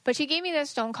stories. But she gave me this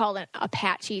stone called an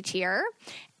Apache tear,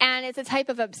 and it's a type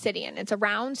of obsidian. It's a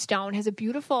round stone, has a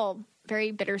beautiful,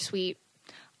 very bittersweet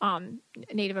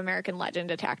Native American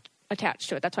legend attached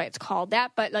to it. That's why it's called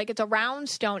that. But like, it's a round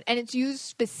stone, and it's used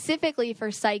specifically for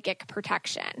psychic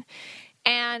protection.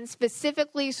 And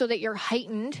specifically so that you're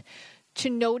heightened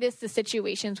to notice the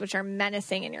situations which are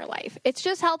menacing in your life. It's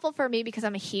just helpful for me because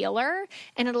I'm a healer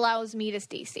and it allows me to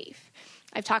stay safe.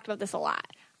 I've talked about this a lot.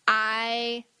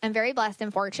 I am very blessed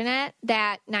and fortunate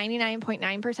that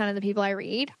 99.9% of the people I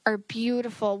read are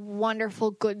beautiful, wonderful,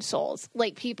 good souls.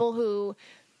 Like people who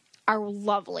are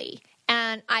lovely.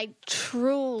 And I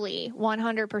truly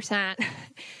 100%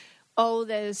 owe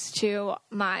this to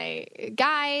my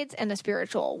guides and the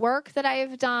spiritual work that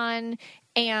I've done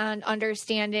and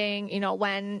understanding,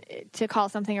 when to call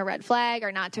something a red flag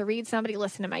or not to read somebody,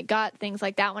 listen to my gut, things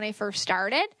like that. When I first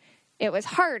started, it was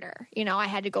harder. I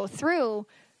had to go through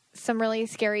some really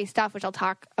scary stuff, which I'll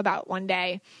talk about one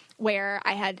day, where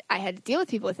I had to deal with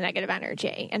people with negative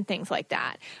energy and things like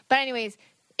that. But anyways,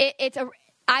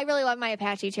 I really love my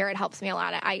Apache chair. It helps me a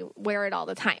lot. I wear it all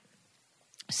the time.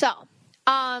 So,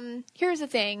 here's the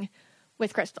thing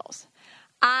with crystals.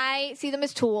 I see them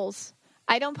as tools.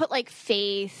 I don't put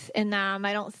faith in them.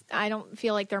 I don't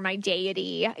feel like they're my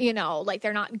deity, like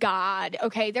they're not God.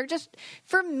 Okay. They're just,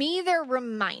 for me, they're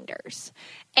reminders.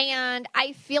 And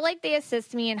I feel like they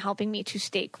assist me in helping me to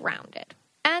stay grounded.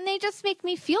 And they just make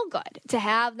me feel good to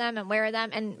have them and wear them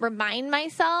and remind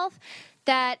myself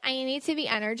that I need to be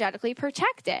energetically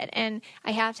protected. And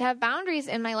I have to have boundaries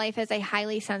in my life as a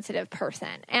highly sensitive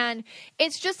person. And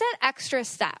it's just that extra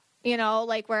step.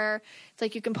 Where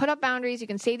it's you can put up boundaries, you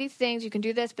can say these things, you can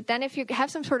do this, but then if you have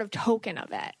some sort of token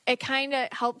of it, it kind of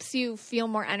helps you feel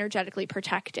more energetically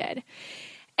protected.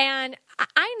 And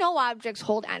I know objects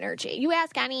hold energy. You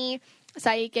ask any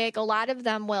psychic, a lot of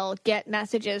them will get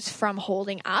messages from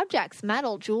holding objects,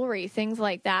 metal, jewelry, things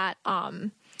like that.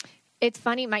 It's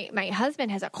funny, my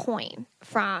husband has a coin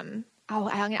from, I'll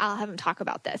have him talk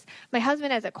about this. My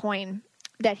husband has a coin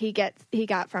that he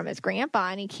got from his grandpa,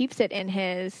 and he keeps it in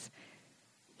his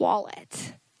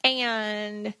wallet.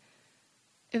 And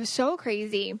it was so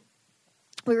crazy.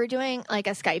 We were doing a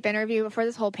Skype interview before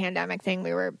this whole pandemic thing.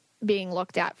 We were being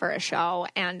looked at for a show,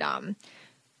 and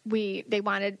they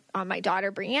wanted my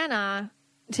daughter Brianna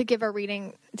to give a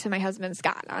reading to my husband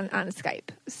Scott on Skype.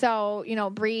 So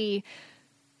Bree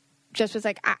just was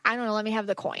I don't know, let me have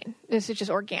the coin. This is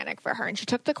just organic for her, and she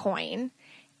took the coin.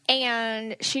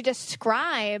 And she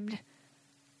described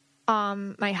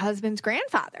my husband's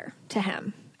grandfather to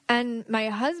him. And my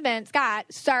husband, Scott,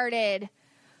 started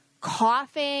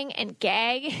coughing and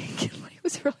gagging. It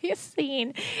was really a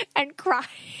scene, and crying.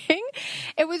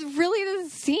 It was really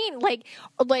this scene. And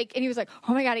he was like,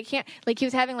 oh my God, I can't. He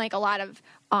was having a lot of,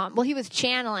 he was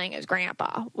channeling his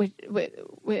grandpa, which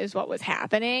is what was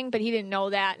happening, but he didn't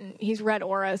know that. And he's red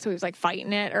aura, so he was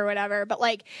fighting it or whatever. But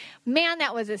man,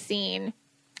 that was a scene.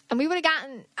 And we would have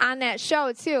gotten on that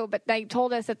show, too, but they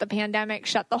told us that the pandemic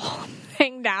shut the whole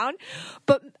thing down.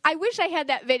 But I wish I had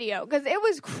that video, because it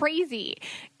was crazy.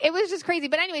 It was just crazy.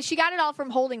 But anyway, she got it all from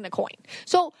holding the coin.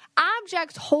 So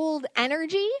objects hold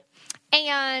energy,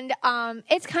 and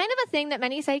it's kind of a thing that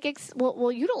many psychics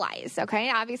will utilize, okay?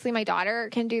 Obviously, my daughter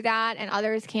can do that, and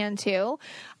others can, too.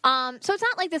 So it's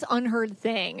not this unheard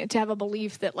thing to have a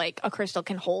belief that a crystal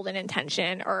can hold an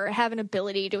intention or have an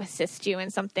ability to assist you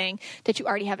in something that you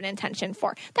already have an intention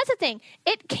for. That's the thing.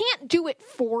 It can't do it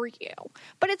for you,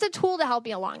 but it's a tool to help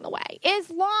you along the way, as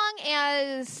long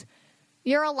as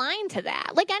you're aligned to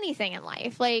that. Like anything in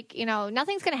life,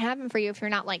 nothing's going to happen for you if you're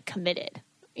not committed,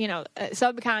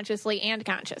 subconsciously and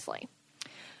consciously.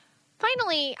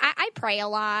 Finally, I pray a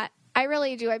lot. I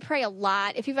really do. I pray a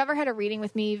lot. If you've ever had a reading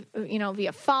with me,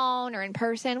 via phone or in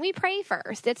person, we pray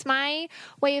first. It's my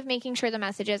way of making sure the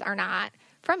messages are not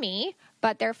from me,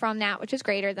 but they're from that which is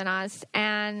greater than us.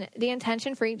 And the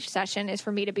intention for each session is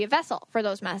for me to be a vessel for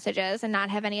those messages and not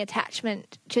have any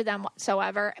attachment to them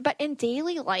whatsoever. But in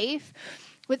daily life,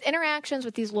 with interactions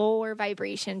with these lower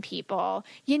vibration people,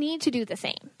 you need to do the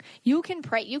same. You can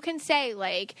pray. You can say,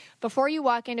 before you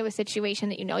walk into a situation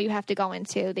that you have to go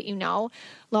into, that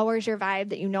lowers your vibe,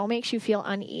 that makes you feel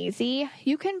uneasy,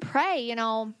 you can pray,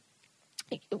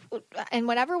 in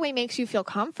whatever way makes you feel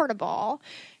comfortable.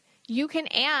 You can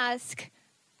ask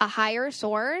a higher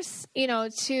source,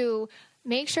 to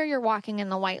make sure you're walking in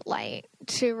the white light,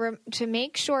 to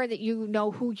make sure that you know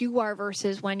who you are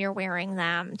versus when you're wearing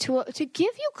them, to give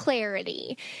you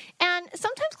clarity. And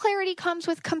sometimes clarity comes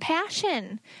with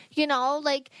compassion,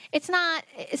 it's not,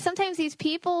 sometimes these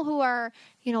people who are,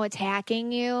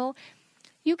 attacking you,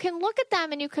 you can look at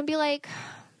them and you can be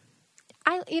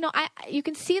you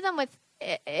can see them with,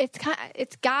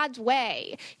 it's God's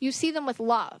way. You see them with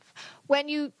love. When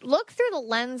you look through the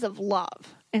lens of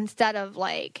love instead of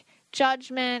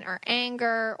judgment or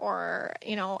anger or,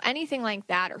 anything like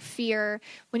that, or fear,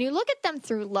 when you look at them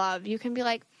through love, you can be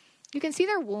you can see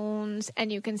their wounds,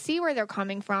 and you can see where they're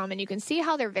coming from, and you can see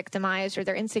how they're victimized or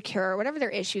they're insecure or whatever their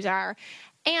issues are.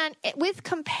 And with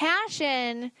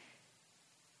compassion,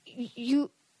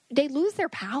 they lose their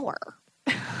power.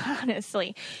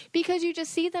 Honestly, because you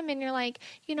just see them and you're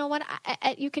you know what,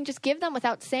 you can just give them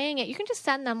without saying it. You can just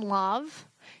send them love,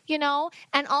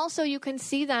 and also you can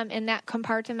see them in that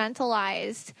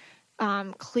compartmentalized,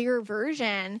 clear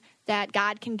version that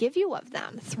God can give you of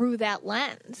them through that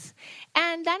lens.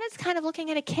 And then it's kind of looking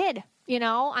at a kid,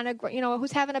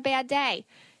 who's having a bad day.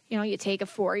 You take a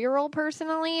 4-year-old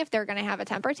personally if they're going to have a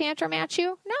temper tantrum at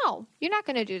you. No, you're not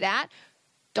going to do that.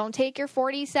 Don't take your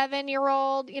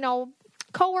 47-year-old,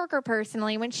 coworker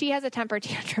personally when she has a temper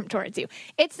tantrum towards you.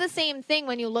 It's the same thing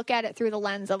when you look at it through the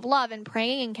lens of love, and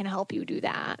praying can help you do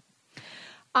that.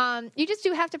 You just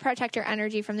do have to protect your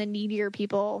energy from the needier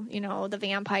people, the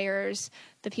vampires,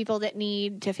 the people that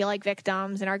need to feel like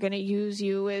victims and are going to use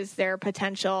you as their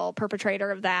potential perpetrator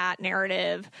of that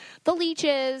narrative. The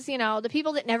leeches, the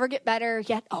people that never get better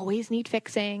yet always need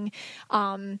fixing.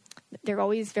 They're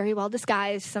always very well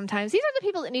disguised sometimes. These are the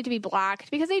people that need to be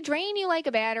blocked because they drain you like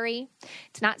a battery.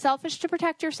 It's not selfish to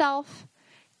protect yourself.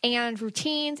 And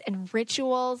routines and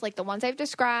rituals like the ones I've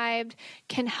described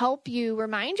can help you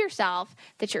remind yourself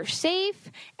that you're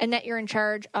safe and that you're in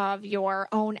charge of your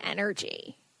own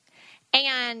energy.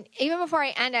 And even before I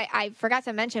end, I forgot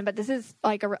to mention, but this is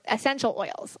like essential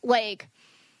oils. Like,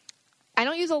 I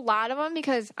don't use a lot of them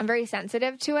because I'm very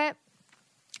sensitive to it.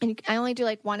 And I only do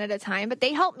like one at a time, but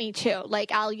they help me too.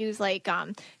 Like I'll use like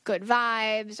good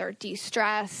vibes or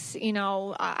de-stress.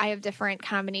 I have different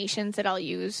combinations that I'll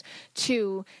use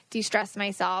to de-stress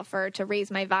myself or to raise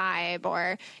my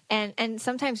vibe, and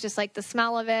sometimes just like the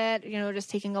smell of it, just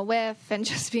taking a whiff and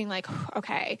just being like,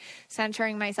 okay,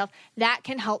 centering myself. That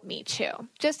can help me too.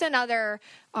 Just another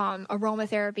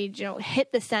aromatherapy,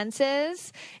 hit the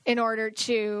senses in order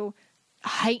to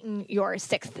heighten your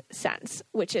sixth sense,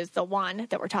 which is the one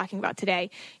that we're talking about today,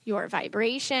 your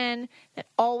vibration that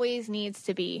always needs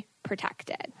to be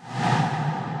protected.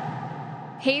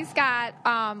 Hey, Scott,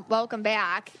 welcome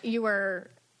back.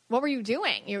 What were you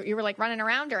doing? You were like running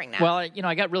around during that. Well,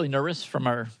 I got really nervous from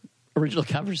our original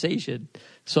conversation,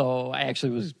 so I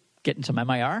actually was getting some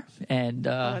MIR, and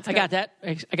I got that.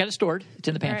 I got it stored. It's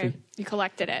in the pantry. Right. You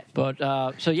collected it. But,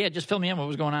 just fill me in. What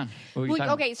was going on?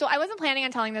 Okay, so I wasn't planning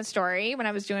on telling this story when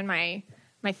I was doing my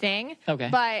thing. Okay.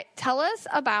 But tell us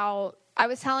about, I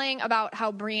was telling about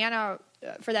how Brianna,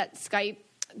 for that Skype,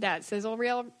 that sizzle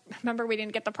reel, remember we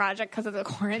didn't get the project because of the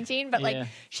quarantine, but like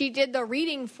she did the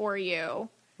reading for you.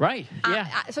 Right. Yeah.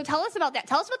 So tell us about that.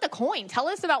 Tell us about the coin. Tell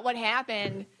us about what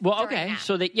happened. Well, okay. That.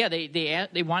 So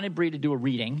they wanted Bree to do a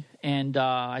reading, and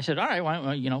I said, all right, why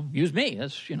don't use me?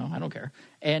 That's I don't care.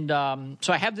 And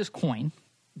so I have this coin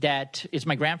that is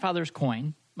my grandfather's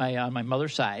coin, on my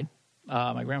mother's side,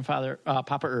 my grandfather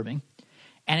Papa Irving,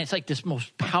 and it's like this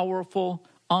most powerful,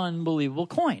 unbelievable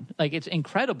coin. Like it's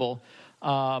incredible.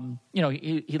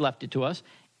 He left it to us,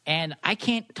 and I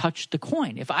can't touch the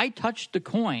coin. If I touch the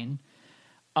coin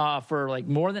for like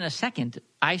more than a second,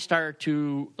 I start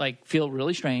to like feel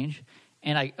really strange,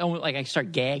 and I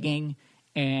start gagging,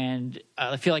 and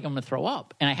I feel like I'm going to throw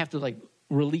up, and I have to like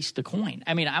release the coin.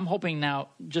 I mean, I'm hoping now,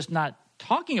 just not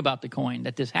talking about the coin,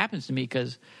 that this happens to me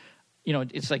because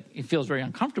it's like it feels very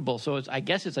uncomfortable. So I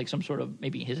guess it's like some sort of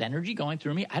maybe his energy going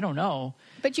through me. I don't know.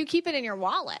 But you keep it in your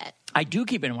wallet. I do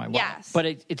keep it in my wallet. Yes. But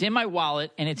it's in my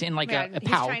wallet, and it's in like a pouch. He's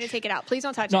trying to take it out. Please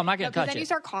don't touch it. No, I'm not going to touch it. Because then you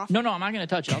start coughing. No, I'm not going to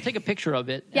touch it. I'll take a picture of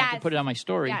it and I can put it on my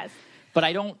story. Yes. But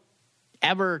I don't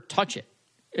ever touch it,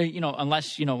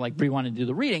 unless, like Bree wanted to do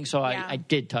the reading. So I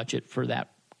did touch it for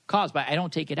that cause. But I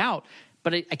don't take it out.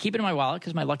 But I keep it in my wallet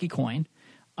because my lucky coin.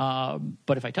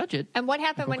 But if I touch it. And what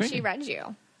happened when she read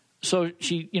you? So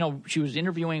she was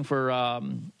interviewing for a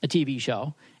TV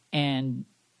show. And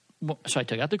so I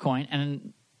took out the coin,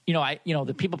 and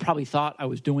the people probably thought I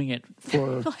was doing it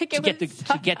for to get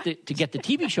the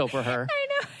TV show for her. I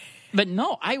know. But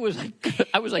no, I was like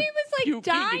he was like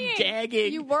dying, and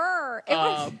gagging. You were. It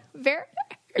was very.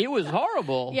 It was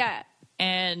horrible. Yeah.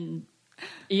 And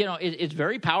it's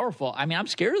very powerful. I mean, I'm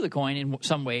scared of the coin in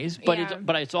some ways, but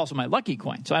it's also my lucky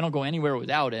coin, so I don't go anywhere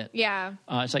without it. Yeah.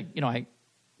 It's like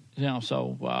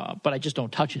but I just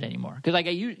don't touch it anymore because like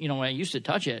when I used to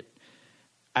touch it,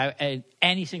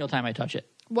 any single time I touch it,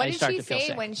 what I did start she to feel say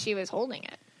sick. When she was holding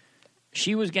it?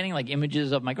 She was getting like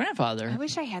images of my grandfather. I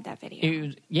wish I had that video.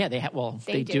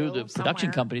 They do. The production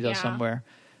somewhere. company does somewhere.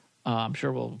 I'm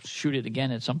sure we'll shoot it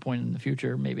again at some point in the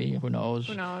future. Maybe, who knows?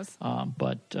 Who knows? I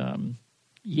mean,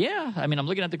 I'm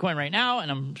looking at the coin right now,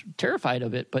 and I'm terrified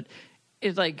of it. But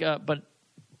it's like,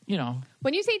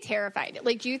 When you say terrified,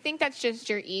 like, do you think that's just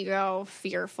your ego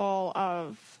fearful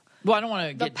of? Well, I don't want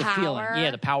to get the feeling.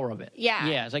 Yeah, the power of it. Yeah.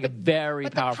 Yeah, it's like a very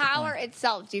powerful But the power coin.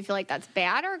 itself, do you feel like that's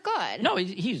bad or good? No,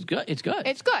 he's good. It's good.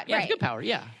 It's good, Yeah, right. it's good power,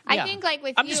 yeah. I think, like,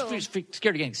 with I'm you... just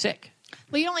scared of getting sick.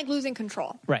 Well, you don't like losing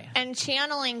control. Right. And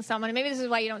channeling someone, maybe this is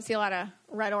why you don't see a lot of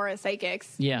red aura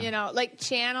psychics. Yeah. Like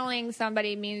channeling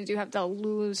somebody means you have to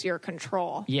lose your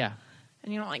control. Yeah.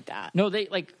 And you don't like that. No, they,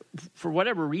 like, for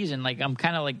whatever reason, like, I'm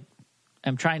kind of, like,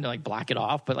 am trying to like block it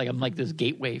off, but like I'm like this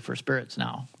gateway for spirits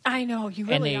now. I know, you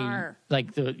really and they, are.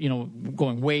 Like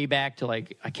going way back to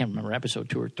like, I can't remember episode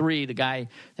 2 or 3, the guy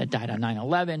that died on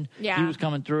 9/11. Yeah. He was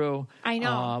coming through. I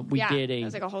know. It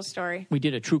was like a whole story. We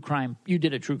did a true crime. You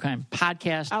did a true crime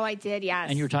podcast. Oh, I did. Yes.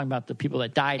 And you were talking about the people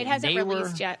that died. It hasn't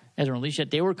released yet. Hasn't released yet.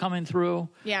 They were coming through.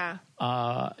 Yeah.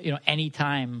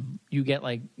 Anytime you get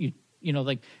like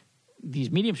like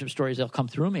these mediumship stories, they'll come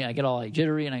through me. I get all like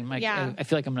jittery, and I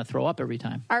feel like I'm going to throw up every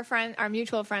time. Our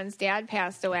mutual friend's dad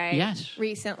passed away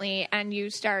recently, and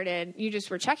you just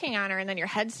were checking on her, and then your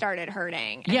head started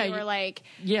hurting. And you were like,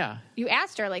 you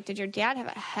asked her, like, did your dad have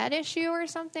a head issue or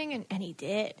something? And he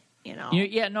did,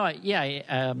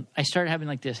 I started having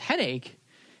like this headache.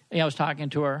 I was talking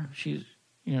to her. She's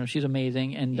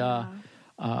amazing, and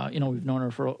we've known her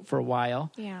for a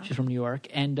while. Yeah. She's from New York,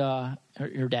 and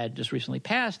her dad just recently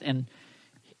passed, and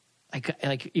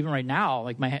like even right now,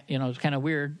 like my it's kind of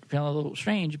weird, feeling a little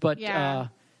strange, but and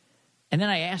then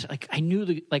I asked, like, I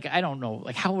knew I don't know,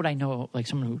 like, how would I know, like,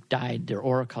 someone who died, their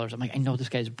aura colors? I'm like, I know this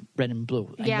guy's red and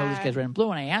blue. I know this guy's red and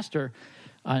blue, and I asked her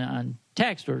on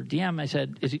text or DM, I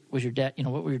said, was your dad,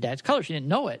 what were your dad's colors? She didn't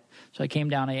know it. So I came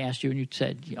down, I asked you, and you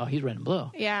said, he's red and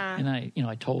blue. Yeah. And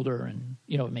I told her, and,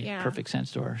 it made perfect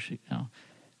sense to her.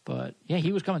 But,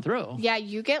 he was coming through. Yeah,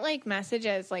 you get, like,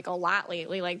 messages, like, a lot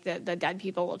lately. Like, the dead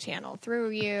people will channel through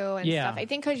you and stuff. I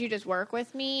think because you just work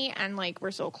with me and, like,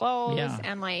 we're so close. Yeah.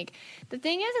 And, like, the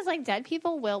thing is, like, dead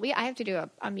people I have to do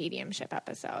a mediumship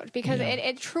episode because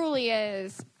it truly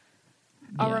is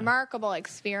a remarkable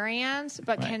experience,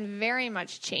 but can very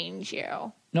much change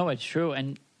you. No, it's true.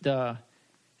 And the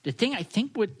thing I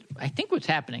think what's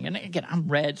happening, and again, I'm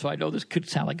red, so I know this could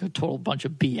sound like a total bunch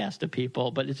of BS to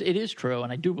people, but it is true,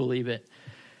 and I do believe it.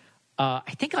 I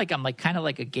think like I'm like kind of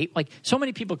like a gate. Like so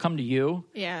many people come to you,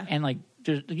 and like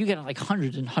you get like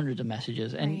hundreds and hundreds of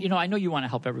messages, and I know you want to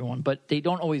help everyone, but they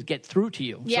don't always get through to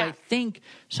you. Yeah. So I think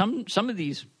some of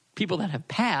these people that have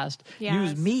passed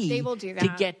use me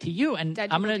to get to you, and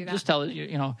I'm going to just tell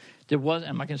you, there was.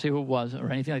 I'm not going to say who it was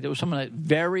or anything like that. There was someone that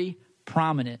very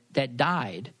prominent that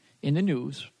died in the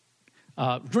news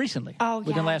recently,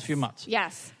 within the last few months.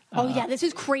 Yes. This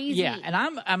is crazy. Yeah, and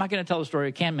I'm not going to tell the story.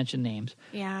 I can't mention names.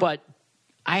 Yeah. But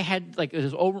I had like it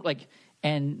was over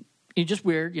and it's just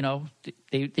weird.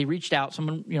 They reached out.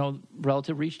 Someone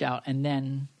relative reached out, and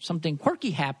then something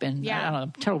quirky happened. Yeah. I don't know.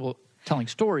 I'm terrible telling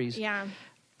stories. Yeah.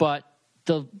 But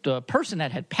the person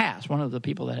that had passed, one of the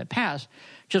people that had passed,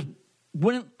 just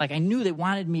wouldn't I knew they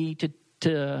wanted me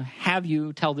to have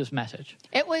you tell this message.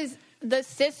 It was the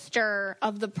sister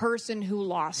of the person who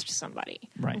lost somebody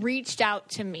reached out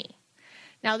to me.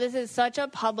 Now, this is such a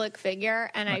public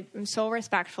figure, and I'm so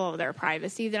respectful of their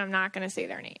privacy that I'm not going to say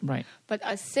their name. Right. But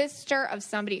a sister of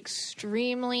somebody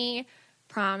extremely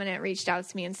prominent reached out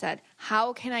to me and said,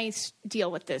 how can I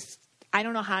deal with this? I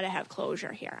don't know how to have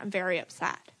closure here. I'm very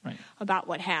upset about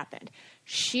what happened.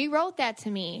 She wrote that to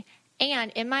me,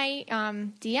 and in my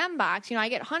DM box, I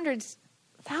get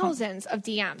thousands of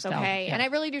DMs, okay? And I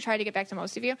really do try to get back to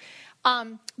most of you.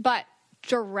 But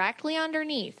directly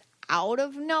underneath, out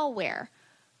of nowhere,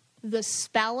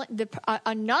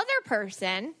 another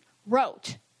person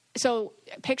wrote. So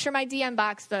picture my DM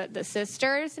box, the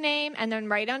sister's name, and then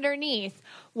right underneath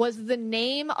was the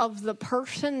name of the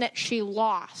person that she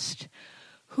lost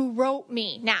who wrote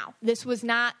me. Now, this was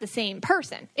not the same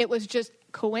person. It was just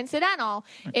coincidental.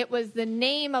 It was the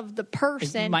name of the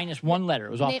person. It's minus one letter.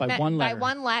 It was off by one letter. By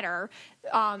one letter.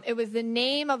 It was the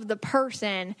name of the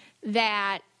person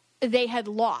that they had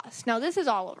lost. Now, this is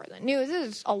all over the news.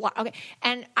 This is a lot. Okay.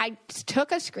 And I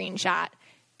took a screenshot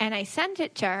and I sent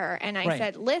it to her and I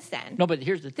said, listen. No, but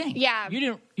here's the thing. Yeah.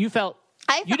 You felt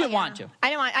you didn't want to. I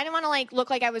didn't want to look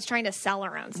like I was trying to sell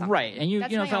her on something. Right. And you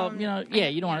felt, you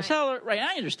don't want to sell her. Right.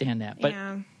 I understand that. But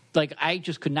I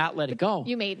just could not let it go.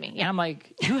 You made me. Yeah. And I'm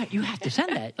like, you have to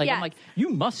send that. I'm like, you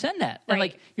must send that.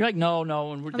 And you're like, no. And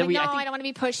I'm like, I don't want to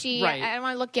be pushy. Right. I don't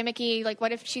want to look gimmicky. Like,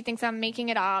 what if she thinks I'm making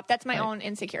it up? That's my own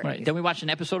insecurity. Right. Then we watched an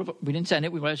episode we didn't send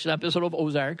it. We watched an episode of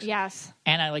Ozarks. Yes.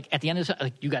 And I at the end of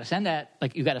the, you got to send that.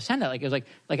 You got to send that. It was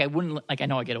I wouldn't, I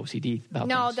know I get OCD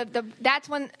about things. That's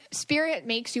when spirit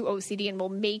makes you OCD and will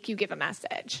make you give a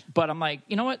message. But I'm like,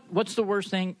 you know what? What's the worst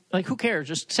thing? Who cares?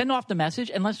 Just send off the message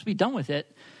and let's be done with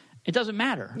it. It doesn't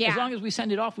matter. Yeah. As long as we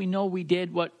send it off, we know we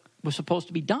did what was supposed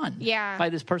to be done by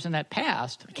this person that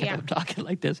passed. I can't believe I'm talking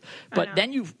like this. But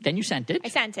then you sent it. I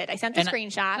sent it. I sent the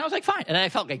screenshot. And I was like, fine. And I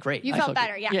felt great. You felt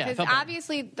better, because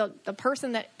obviously the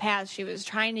person that passed, she was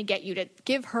trying to get you to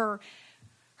give her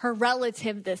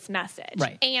relative this message.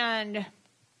 Right. And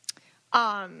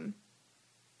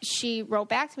she wrote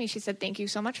back to me. She said, thank you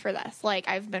so much for this. Like,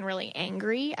 I've been really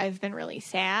angry. I've been really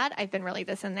sad. I've been really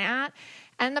this and that.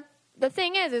 And the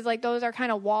thing is like, those are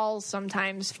kind of walls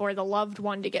sometimes for the loved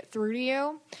one to get through to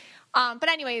you. But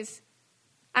anyways,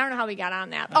 I don't know how we got on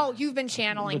that. Oh, you've been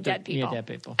channeling dead people. Yeah, dead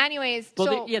people. Anyways.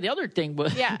 Well, the other thing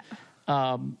was, yeah.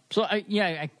 So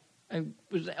I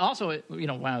was also,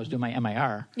 when I was doing my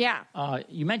MIR. Yeah.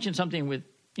 You mentioned something with,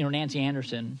 Nancy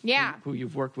Anderson. Yeah. Who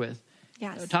you've worked with.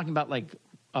 Yes. Talking about like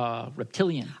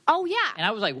reptilian. Oh yeah. And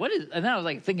I was like, what is? And then I was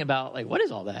like thinking about like, what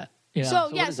is all that? So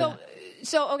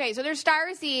there's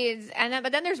star seeds,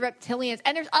 but then there's reptilians,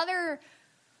 and there's other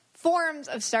forms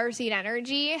of starseed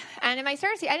energy. And in my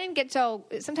starseed, I didn't get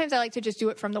sometimes I like to just do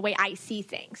it from the way I see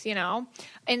things,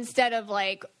 instead of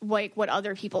like what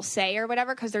other people say or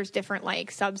whatever, because there's different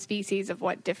like subspecies of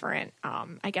what different,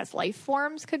 I guess, life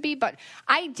forms could be. But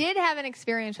I did have an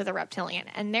experience with a reptilian,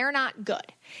 and they're not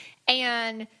good.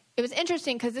 And it was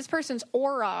interesting because this person's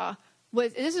aura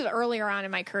this is earlier on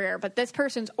in my career, but this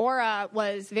person's aura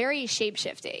was very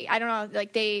shapeshifty. I don't know,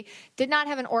 like they did not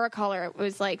have an aura color. It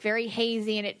was like very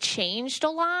hazy, and it changed a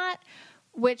lot,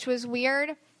 which was weird.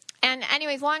 And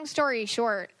anyways, long story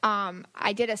short,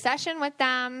 I did a session with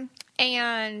them,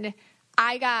 and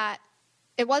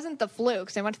it wasn't the flu,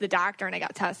 because I went to the doctor and I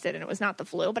got tested, and it was not the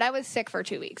flu, but I was sick for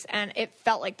 2 weeks, and it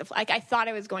felt like I thought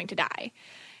I was going to die.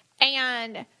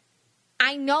 And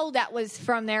I know that was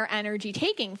from their energy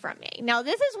taking from me. Now,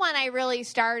 this is when I really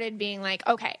started being like,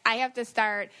 okay, I have to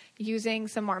start using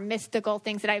some more mystical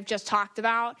things that I've just talked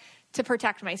about to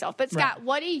protect myself. But Scott,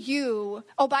 what do you...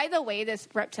 Oh, by the way, this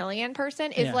reptilian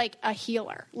person is like a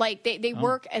healer. Like they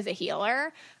work as a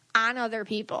healer on other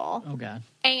people. Oh, God.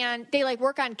 And they like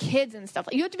work on kids and stuff.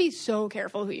 You have to be so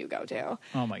careful who you go to.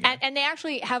 Oh, my God. And they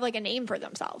actually have like a name for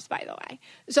themselves, by the way.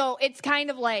 So it's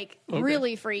kind of like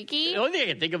really freaky. The only thing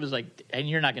I can think of is like, and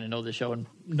you're not going to know the show, and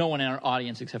no one in our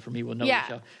audience except for me will know the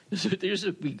show. There's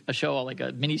a show, like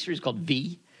a miniseries called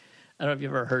V. I don't know if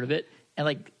you've ever heard of it. And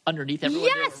like underneath everyone,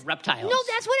 there were reptiles. No,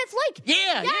 that's what it's like.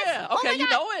 Yeah, yeah. Okay, you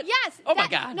know it. Yes. Oh my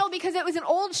God. No, because it was an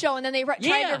old show, and then they tried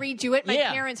to redo it. My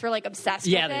parents were like obsessed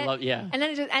with it. They loved. Yeah. And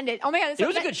then it just ended. Oh my God, it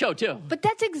was a good show too. But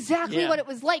that's exactly what it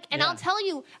was like. And I'll tell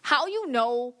you how you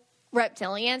know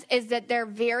reptilians is that they're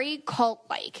very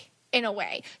cult-like in a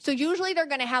way. So usually they're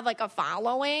going to have like a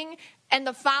following. And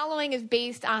the following is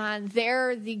based on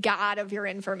they're the god of your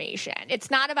information. It's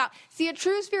not about a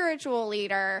true spiritual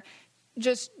leader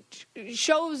just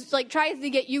shows, like, tries to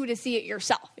get you to see it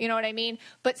yourself. You know what I mean?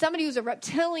 But somebody who's a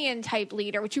reptilian type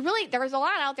leader, which there's a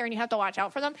lot out there and you have to watch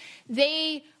out for them.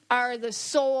 They are the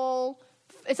soul.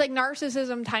 It's like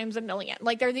narcissism times a million.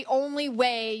 Like, they're the only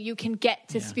way you can get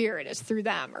to spirit is through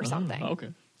them or something. Okay.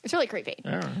 It's really creepy.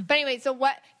 All right. But anyway,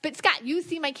 but Scott, you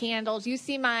see my candles, you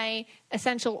see my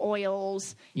essential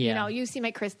oils, you see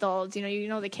my crystals, you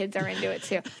know the kids are into it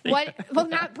too. Well,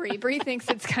 not Bree. Bree thinks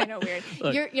it's kind of weird.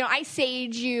 Look, I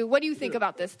sage you. What do you think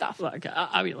about this stuff? Look,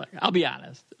 I'll be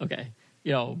honest. Okay.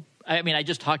 I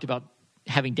just talked about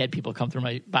having dead people come through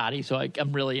my body, so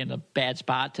I'm really in a bad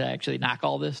spot to actually knock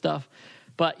all this stuff.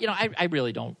 But, I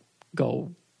really don't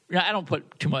go... I don't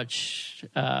put too much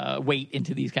weight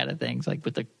into these kind of things, like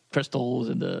with the crystals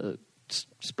and the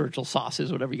spiritual sauces,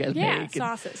 whatever you guys make.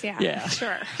 Yeah, sauces, yeah.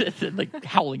 Sure. Like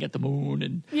howling at the moon.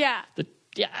 And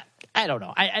I don't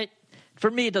know.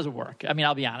 For me, it doesn't work. I mean,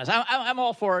 I'll be honest. I'm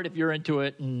all for it if you're into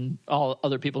it and all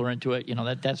other people are into it.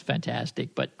 That's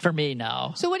fantastic. But for me,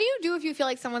 no. So what do you do if you feel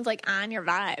like someone's like on your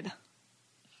vibe?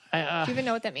 Do you even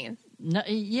know what that means? No,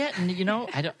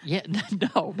 I don't. Yeah,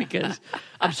 no, because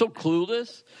I'm so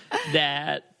clueless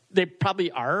that they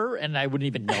probably are, and I wouldn't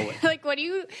even know it. Like, what do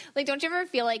you like? Don't you ever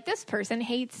feel like this person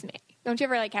hates me? Don't you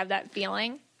ever like have that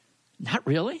feeling? Not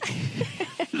really.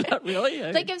 Not really.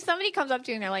 Like, if somebody comes up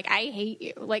to you and they're like, "I hate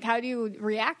you," like, how do you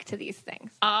react to these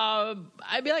things?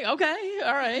 I'd be like, "Okay,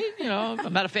 all right."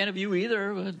 I'm not a fan of you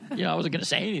either, but I wasn't going to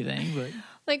say anything. But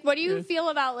like, what do you feel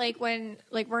about like when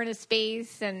like we're in a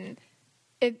space and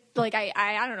it like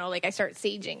I don't know, like I start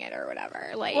saging it or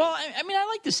whatever. Like, well, I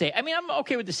like to say. I'm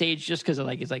okay with the sage just because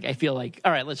it's like I feel like,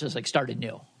 all right, let's just like start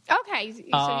anew. Okay, so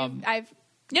I've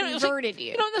converted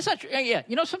you. That's not true. Yeah,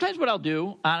 sometimes what I'll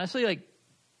do, honestly, like,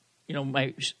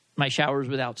 my showers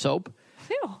without soap.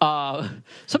 Ew.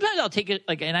 Sometimes I'll take it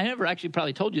like, and I never actually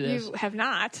probably told you this. You have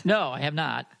not. No, I have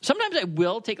not. Sometimes I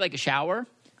will take like a shower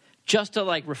just to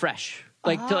like refresh,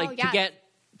 like to get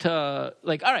to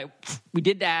like, all right, we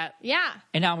did that. Yeah.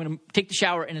 And now I'm going to take the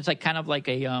shower, and it's like kind of like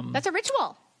a That's a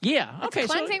ritual. Yeah. Okay.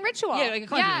 It's a cleansing ritual. Yeah, like a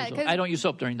cleansing ritual. I don't use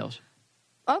soap during those.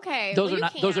 Okay.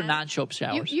 Those are non-soap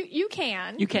showers. You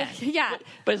can. You can. Yeah.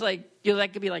 But it's like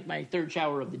that could be like my third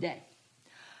shower of the day.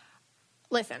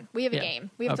 Listen, we have a Yeah. game.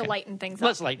 We have to Okay. lighten things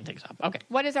Let's up. lighten things up. Okay.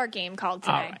 What is our game called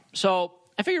today? All right. So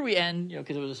I figured we end,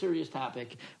 because it was a serious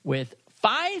topic, with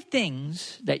 5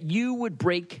 things that you would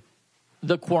break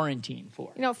the quarantine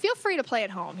for. Feel free to play at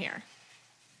home here.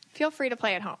 Feel free to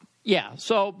play at home. Yeah.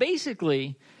 So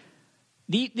basically,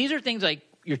 these are things like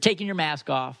you're taking your mask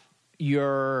off,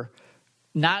 you're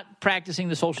not practicing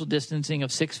the social distancing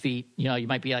of 6 feet. You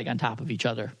might be like on top of each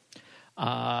other.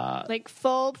 Like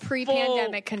full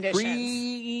pre-pandemic conditions.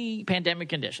 Pre-pandemic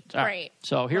conditions. All Right.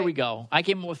 So here Right. we go. I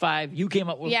came up with 5. You came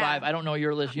up with Yeah. 5. I don't know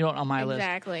your list. You don't know my list.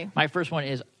 Exactly. My first one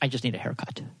is I just need a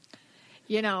haircut.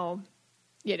 You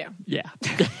do. Yeah.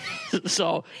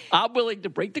 So I'm willing to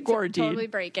break the quarantine Totally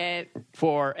break it.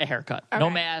 for a haircut. No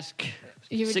Okay. mask.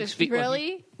 You would 6 just feet.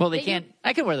 really? Well, they That can't.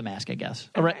 I can wear the mask, I guess.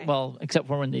 Okay. Well, except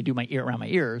for when they do my ear around my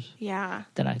ears. Yeah.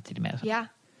 Then I have to take the mask off. Yeah.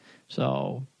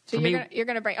 So So for me, you're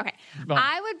gonna break. Okay, Go on.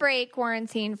 I would break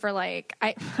quarantine for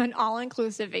an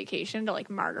all-inclusive vacation to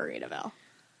Margaritaville.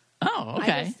 oh,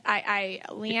 okay.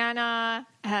 Leanna,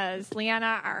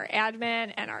 our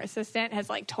admin and our assistant, has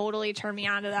totally turned me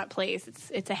on to that place.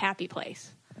 It's a happy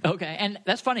place. Okay, and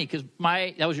that's funny because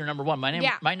that was your number 1.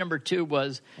 Yeah. My number 2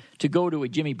 was to go to a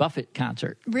Jimmy Buffett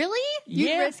concert. Really? You'd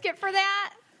Yeah. risk it for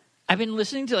that? I've been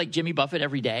listening to Jimmy Buffett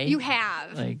every day. You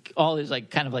have. All his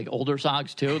kind of older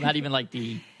songs too. Not even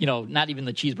not even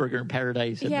the Cheeseburger in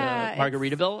Paradise and Yeah, the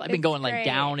Margaritaville. I've been it's going great.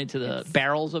 down into the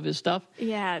barrels of his stuff.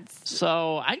 Yeah.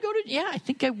 So I'd go to. Yeah, I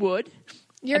think I would.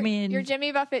 Your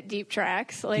Jimmy Buffett deep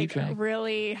tracks, Deep track.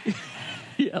 really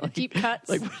Yeah, deep cuts.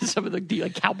 like some of the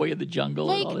Cowboy in the Jungle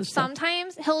and all this stuff.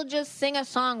 Sometimes he'll just sing a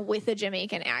song with a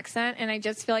Jamaican accent, and I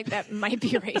just feel like that might be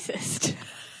racist.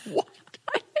 What?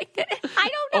 I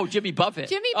don't know. Oh, Jimmy Buffett.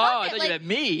 Jimmy Oh, I Buffett. thought you meant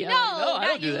me. No, I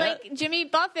don't do you. that. Jimmy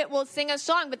Buffett will sing a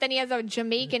song, but then he has a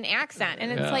Jamaican accent,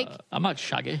 and it's I'm not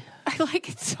Shaggy.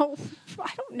 it's so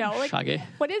I don't know. Shaggy.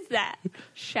 What is that?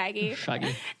 Shaggy. Shaggy.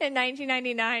 In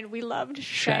 1999, we loved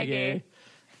Shaggy.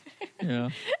 Yeah.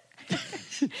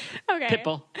 Okay.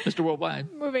 Pitbull, Mr.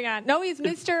 Worldwide. Moving on. No, he's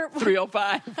Mr.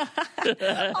 305.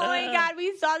 Oh my God,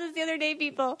 we saw this the other day,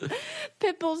 people.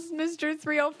 Pitbull's Mr.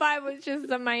 305 was just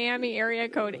the Miami area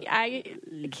code. I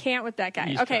can't with that guy.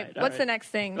 He's Okay, tried. All what's right. the next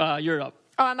thing? You're up.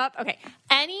 Oh, I'm up? Okay.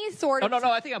 Any sort Oh, of...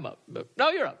 no, I think I'm up. No,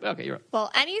 you're up. Okay, you're up. Well,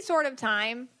 any sort of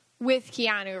time with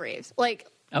Keanu Reeves. Okay.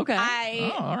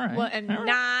 I all right. am All right.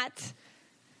 not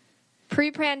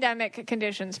pre-pandemic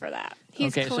conditions for that.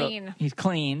 He's Okay, so clean. he's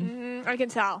clean. I can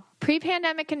tell.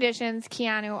 Pre-pandemic conditions,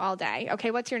 Keanu all day.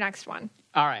 Okay, what's your next one?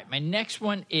 All right, my next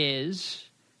one is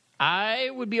I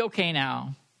would be okay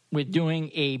now with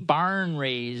doing a barn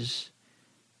raise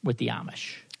with the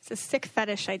Amish. It's a sick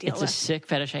fetish I deal It's with. a sick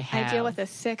fetish I have. I deal with a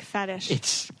sick fetish.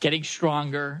 It's getting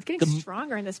stronger. It's getting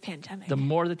stronger in this pandemic. The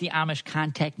more that the Amish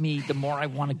contact me, the more I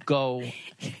want to go.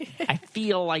 I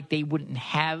feel like they wouldn't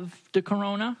have the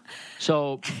corona,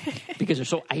 because they're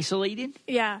so isolated.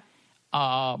 Yeah.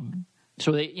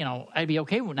 So they, I'd be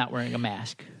okay with not wearing a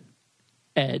mask.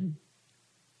 And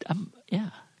yeah,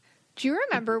 Do you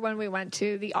remember when we went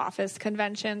to the Office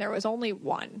convention? There was only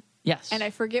one. yes. And I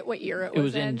forget what year it it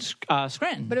was was in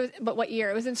Scranton. But what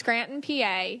year? It was in Scranton,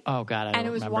 PA. Oh God, I don't And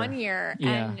it was remember. 1 year.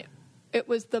 Yeah. And it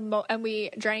was and we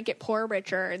drank at Poor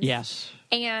Richard's. Yes.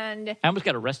 And I almost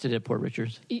got arrested at Port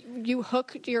Richards. you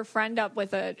hooked your friend up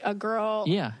with a girl.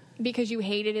 Yeah. Because you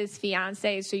hated his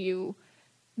fiance, so you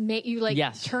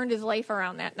Yes. turned his life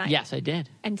around that night. Yes, I did.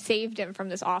 And saved him from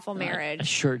this awful marriage. I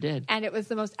sure did. And it was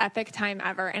the most epic time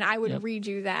ever. And I would Yep.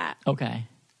 redo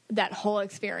that whole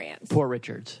experience Port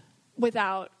Richards.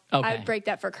 without. Okay. I would break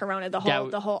that for Corona. The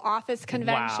whole Office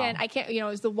convention. Wow. I can't. It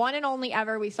was the one and only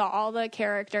ever. We saw all the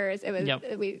characters. It was. Yep.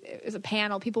 It was a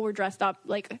panel. People were dressed up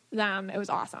like them. It was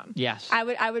awesome. Yes. I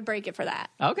would break it for that.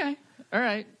 Okay. All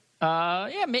right. I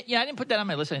didn't put that on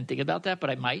my list. I didn't think about that, but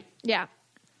I might. Yeah.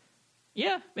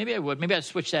 Yeah, maybe I would. Maybe I'd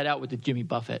switch that out with the Jimmy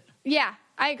Buffett. Yeah.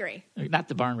 I agree. Not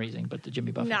the barn raising, but the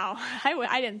Jimmy Buffett. No,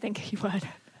 I didn't think he would.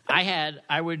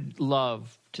 I would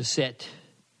love to sit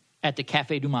at the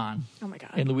Cafe Du Monde Oh my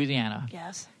God. in Louisiana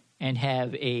Yes. and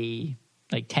have 10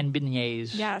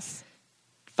 beignets, Yes.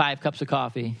 5 cups of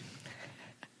coffee.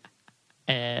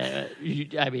 Yeah.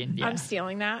 I'm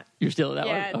stealing that. You're still that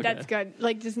Yeah, one? Okay. that's good.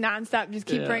 Just nonstop. Just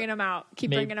keep Yeah. bringing them out. Keep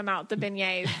Maybe- bringing them out. The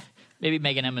beignets. Maybe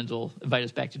Megan Emmons will invite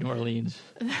us back to New Orleans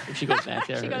if she goes back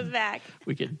there. She goes and back.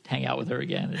 We could hang out with her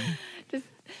again and Just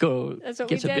go. That's what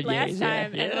get we some did last beignets.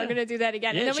 time, Yeah. and we're gonna do that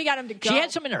again. Yeah, And then we got him to go. She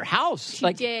had some in her house.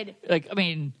 She did.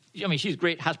 She's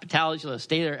great hospitality. She'll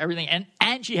stay there, everything,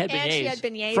 and she had beignets, And she had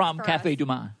beignets from for Cafe us. Du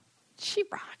Monde. She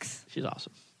rocks. She's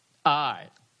awesome. All right,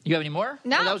 You have any more?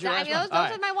 No, Or that was your last one?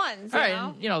 those are my ones. All right,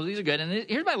 know? and, these are good. And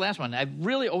here's my last one. I've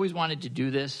really always wanted to do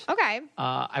this. Okay.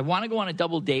 I want to go on a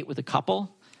double date with a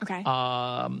couple. Okay.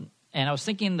 And I was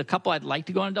thinking the couple I'd like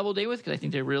to go on a double date with, because I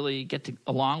think they really get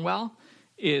along well,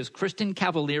 is Kristen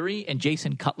Cavallari and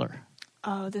Jason Cutler.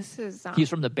 Oh, this is... He's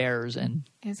from the Bears. And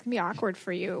it's going to be awkward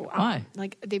for you. Why?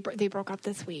 Like, they broke up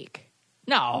this week.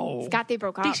 No. Scott, they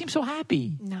broke up. They seem so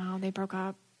happy. No, they broke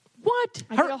up. What?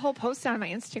 I did a whole post on my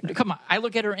Instagram. Come on. I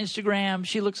look at her Instagram.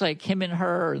 She looks like him and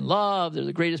her are in love. They're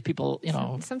the greatest people,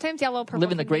 Sometimes yellow purple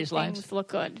living the greatest things lives. look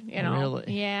good,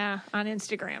 Really? Yeah, on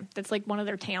Instagram. That's like one of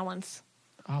their talents.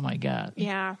 Oh, my God.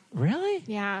 Yeah. Really?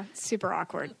 Yeah, super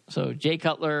awkward. So Jay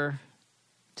Cutler,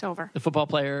 it's over. the football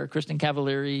player, Kristen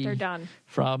Cavallari. They're done.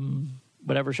 From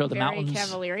whatever show, The Mountains.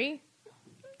 Cavallari?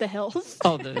 The Hills?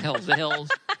 Oh, The Hills.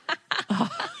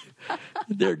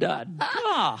 They're done.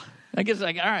 Oh, I guess, all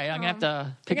right, I'm going to have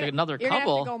to pick another couple. You're going to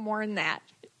have to go more than that.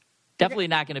 Definitely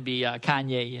not going to be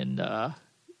Kanye and,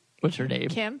 what's her name?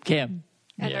 Kim.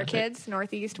 And their kids,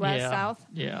 northeast, west, south.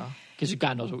 Yeah. Because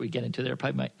God knows what we get into there.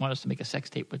 Probably might want us to make a sex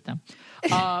tape with them.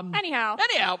 Anyhow,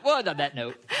 well, on that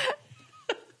note.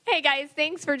 Hey, guys,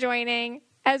 thanks for joining.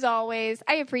 As always,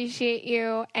 I appreciate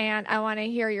you, and I want to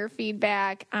hear your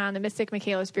feedback on the Mystic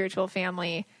Michaela Spiritual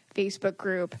Family Facebook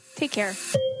group. Take care.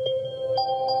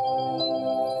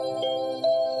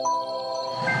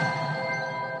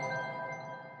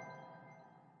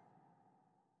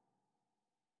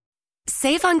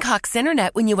 Save on Cox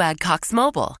Internet when you add Cox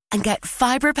Mobile and get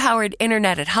fiber-powered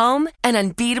internet at home and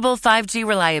unbeatable 5G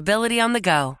reliability on the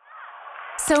go.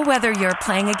 So whether you're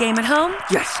playing a game at home,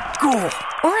 yes, cool,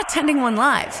 or attending one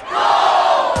live,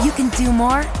 you can do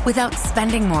more without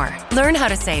spending more. Learn how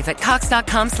to save at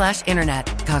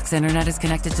cox.com/internet. Cox Internet is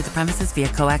connected to the premises via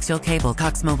coaxial cable.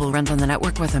 Cox Mobile runs on the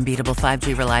network with unbeatable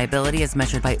 5G reliability as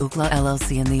measured by Ookla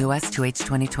LLC in the U.S. to H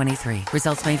 2023.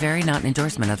 Results may vary, not an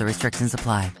endorsement. Other restrictions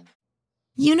apply.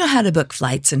 You know how to book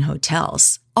flights and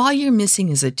hotels. All you're missing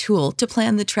is a tool to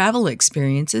plan the travel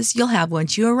experiences you'll have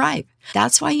once you arrive.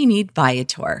 That's why you need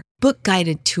Viator. Book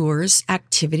guided tours,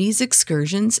 activities,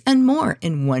 excursions, and more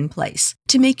in one place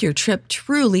to make your trip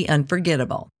truly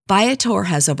unforgettable. Viator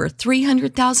has over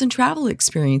 300,000 travel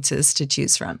experiences to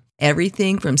choose from.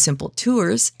 Everything from simple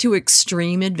tours to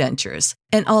extreme adventures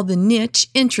and all the niche,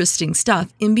 interesting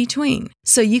stuff in between.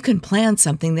 So you can plan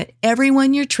something that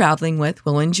everyone you're traveling with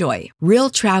will enjoy. Real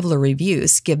traveler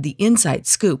reviews give the inside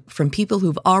scoop from people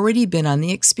who've already been on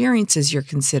the experiences you're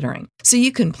considering. So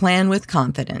you can plan with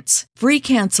confidence. Free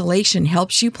cancellation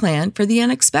helps you plan for the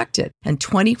unexpected. And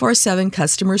 24/7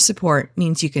 customer support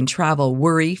means you can travel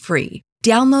worry-free.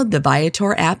 Download the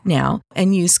Viator app now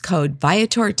and use code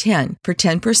Viator10 for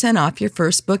 10% off your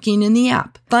first booking in the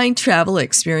app. Find travel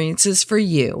experiences for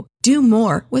you. Do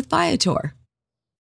more with Viator.